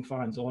are Queen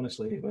fans.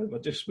 Honestly, we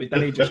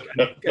didn't just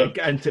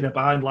get into the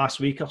band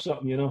last week or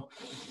something, you know.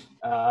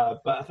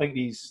 But I think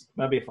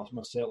maybe for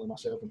myself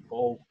and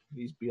Paul,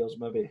 these beers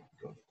maybe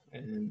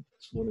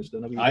slowing us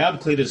down a wee. I am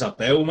clear as a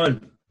bell,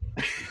 man.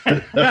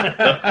 I'm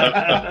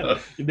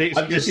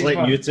just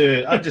letting you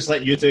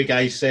two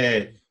guys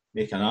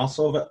make an arse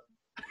of it.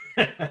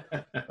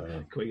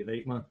 Quite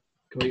right, man.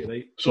 Quite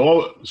right.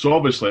 So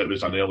obviously it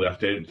was an early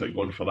attempt at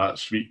going for that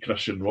sweet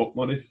Christian rock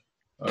money.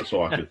 That's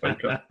all I could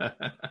think of.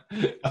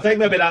 I think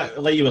maybe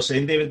that, like you were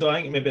saying, David,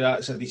 I think maybe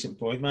that's a decent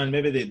point, man.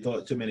 Maybe they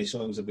thought too many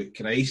songs about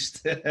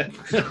Christ.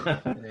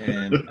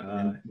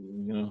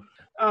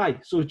 Aye,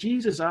 so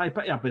Jesus,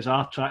 pretty a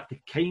bizarre track to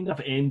kind of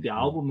end the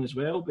album as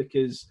well,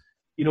 because,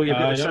 you know, you've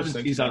got the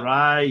Seven Seas of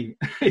Rye.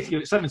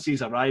 Seven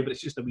Seas of Rye, but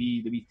it's just the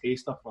wee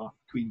taster for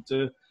Queen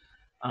 2.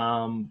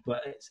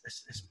 But it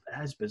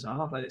is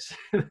bizarre. It's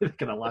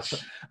kind of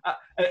last.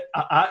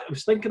 I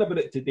was thinking about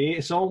it today.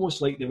 It's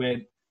almost like they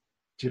went,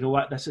 do you know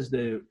what? This is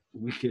the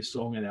weakest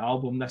song in the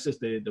album. This is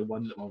the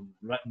one that we've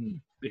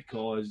written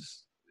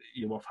because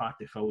we've had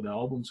to fill the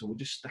album, so we'll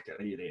just stick it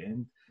right at the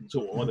end.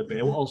 So all the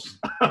belters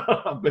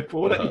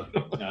before it.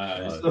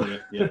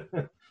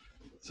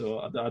 So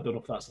I don't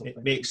know if that's something.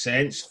 It makes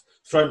sense.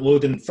 Front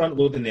loading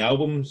the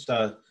album's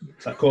a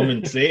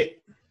common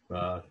trait.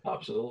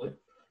 Absolutely.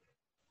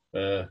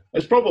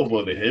 It's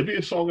probably the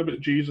heaviest song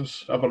about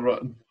Jesus ever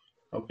written.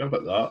 I'll give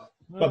it that.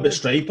 What about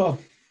Striper?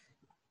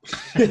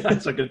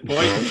 That's a good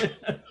point.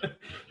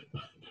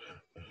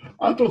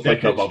 I don't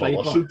think I've ever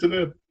listened to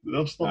them.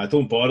 I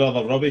don't bother,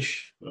 they're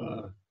rubbish.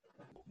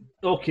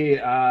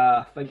 Okay,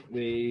 I think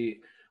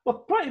we've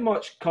pretty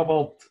much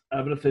covered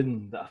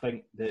everything that I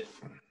think that,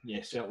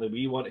 certainly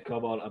we want to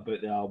cover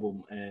about the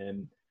album.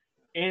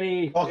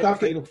 Any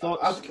final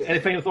thoughts? Any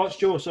final thoughts,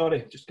 Joe?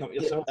 Sorry, just come to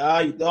yourself.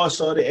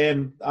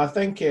 Sorry. I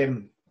think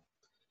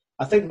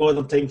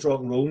Modern Times Rock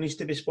and Roll needs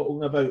to be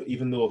spoken about,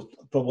 even though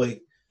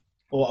probably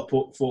a lot of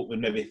folk would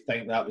maybe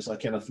think that was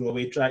like kind of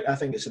throwaway track. I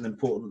think it's an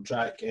important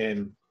track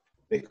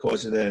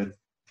because of the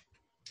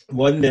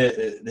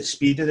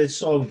speed of the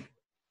song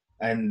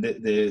and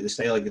the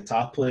style of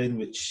guitar playing,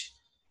 which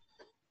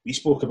we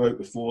spoke about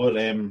before.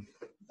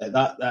 At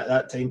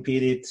that time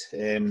period,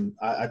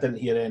 I didn't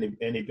hear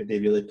anybody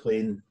really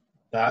playing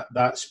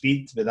that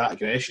speed with that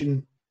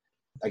aggression.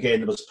 Again,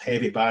 there was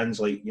heavy bands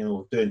like,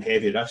 doing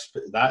heavy riffs,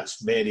 but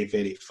that's very,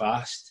 very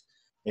fast.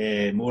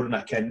 More than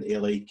akin to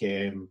like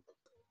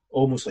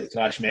almost like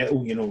thrash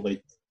metal,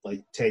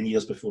 like 10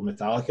 years before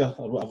Metallica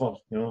or whatever.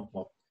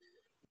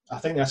 I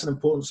think that's an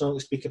important song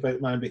to speak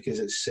about, man, because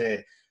it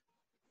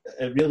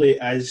really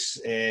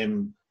is.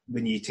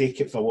 When you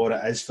take it for what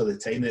it is for the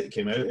time that it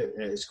came out,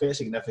 it's quite a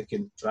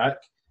significant track.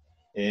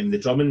 The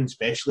drumming,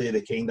 especially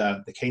the kind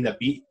of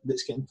beat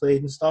that's getting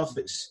played and stuff,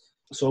 it's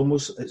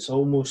almost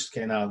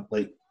kind of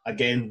like,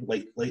 again,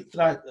 like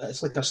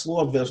it's like a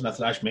slower version of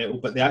thrash metal,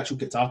 but the actual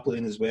guitar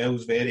playing as well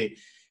is very,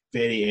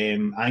 very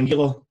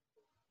angular.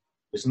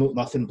 There's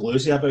nothing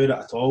bluesy about it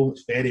at all.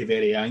 It's very,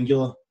 very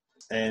angular,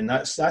 and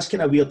that's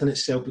kind of weird in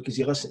itself, because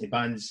you listen to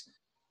bands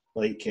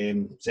like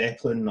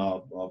Zeppelin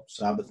or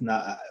Sabbath, and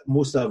that,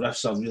 most of the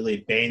riffs are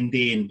really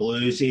bendy and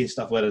bluesy and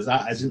stuff, whereas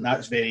that isn't.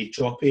 That's very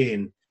choppy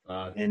and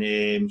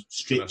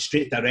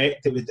straight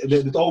direct.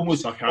 It would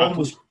almost kind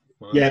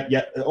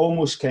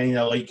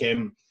of like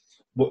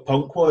what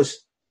punk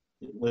was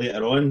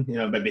later on.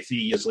 Maybe 3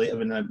 years later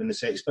when the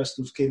Sex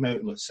Pistols came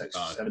out in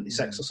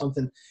 76 or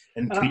something,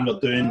 and Queen were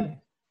doing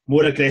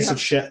more aggressive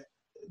shit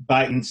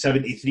back in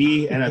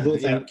 '73, and I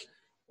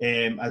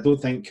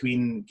don't think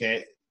Queen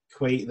get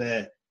quite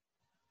the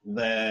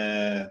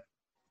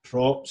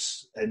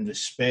props and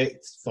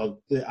respect for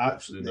the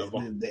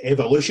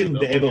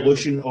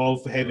evolution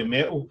of heavy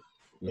metal.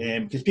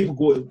 Because people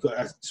go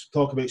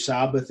talk about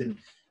Sabbath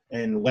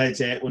and Led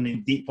Zeppelin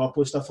and Deep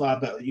Purple and stuff like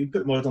that, but you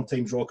put Modern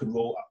Times rock and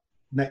roll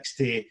next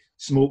to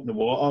Smoke in the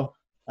Water.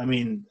 I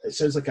mean, it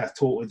sounds like a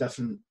totally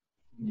different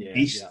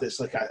beast. Yeah. It's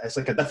like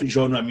a different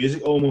genre of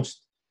music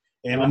almost.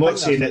 I'm not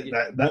saying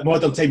that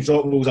Modern Times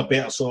rock and roll is a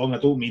better song. I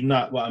don't mean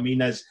that. What I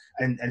mean is,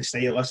 in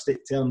stylistic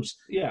terms,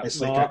 it's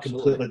like a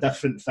completely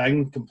different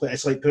thing.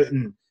 It's like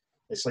putting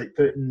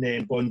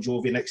Bon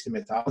Jovi next to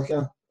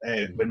Metallica.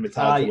 When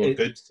Metallica were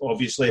good,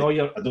 obviously.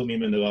 I don't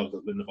mean when they were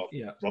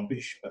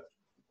rubbish. But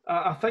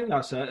I think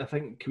that's it. I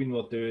think Queen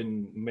were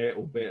doing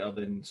metal better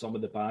than some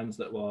of the bands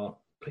that were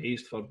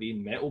praised for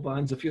being metal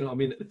bands, if you know what I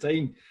mean. At the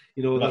time,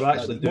 they're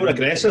actually doing more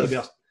aggressive,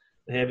 the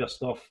heavier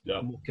stuff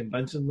more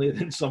convincingly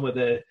than some of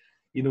the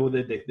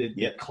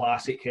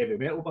classic heavy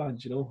metal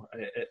bands,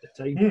 at the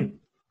time.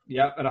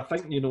 Yeah, and I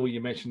think,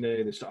 you mentioned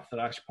the sort of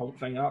thrash punk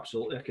thing.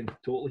 Absolutely, I can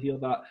totally hear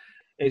that.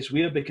 It's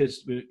weird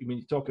because when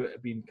you talk about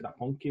it being kind of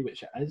punky,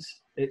 which it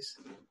is, the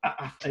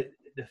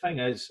thing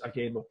is,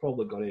 again, we're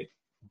probably going to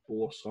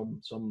bore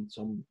some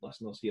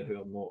listeners here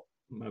who are not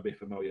maybe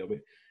familiar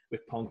with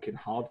punk and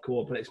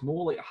hardcore, but it's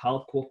more like a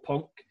hardcore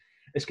punk.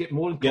 It's got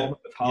more in common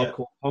with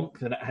hardcore punk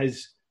than it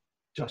is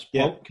just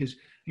punk. Because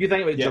you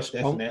think about just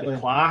definitely. punk, the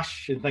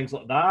Clash and things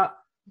like that.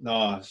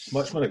 No, it's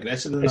much more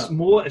aggressive than that.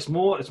 It's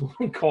more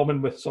in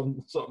common with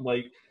something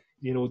like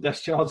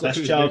Discharge or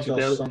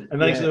something.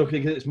 And then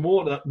because it's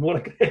more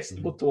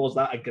aggressive towards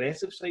that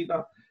aggressive side.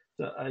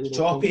 It's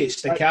choppy, it's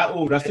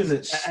staccato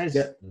riffing.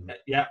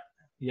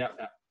 Yeah,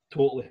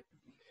 totally.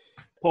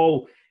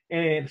 Paul,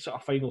 any sort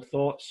of final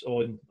thoughts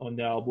on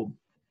the album?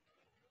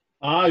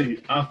 I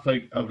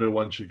think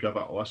everyone should give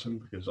it a listen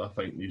because I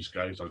think these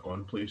guys are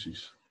going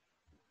places.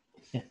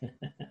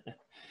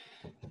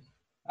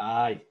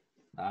 Aye,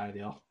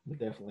 they are. They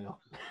definitely are.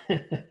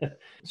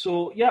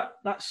 So,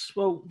 that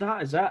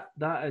is it.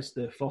 That is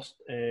the first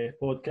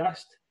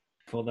podcast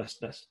for this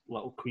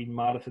little Queen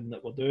marathon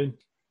that we're doing.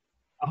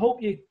 I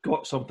hope you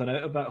got something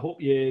out of it. I hope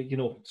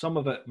some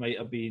of it might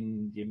have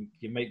been, you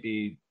might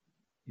be,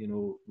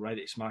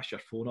 ready to smash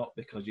your phone up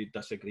because you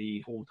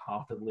disagree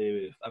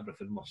wholeheartedly with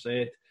everything we've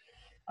said.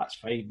 That's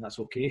fine. That's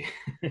okay.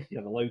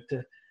 You're allowed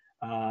to.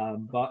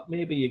 But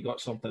maybe you got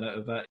something out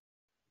of it.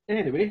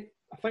 Anyway,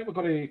 I think we're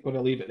going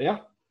to leave it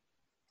there.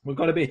 We're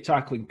going to be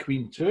tackling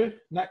Queen 2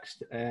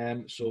 next,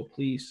 so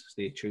please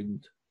stay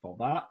tuned for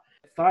that.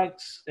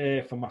 Thanks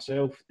for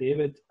myself,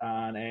 David,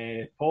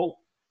 and Paul.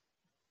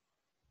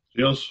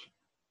 Cheers.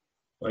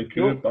 Thank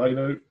you. Bye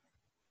now.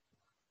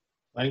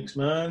 Thanks,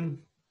 man.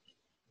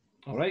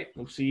 All right,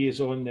 we'll see you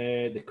on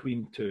the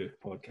Queen 2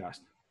 podcast.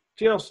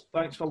 Cheers.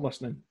 Thanks for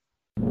listening.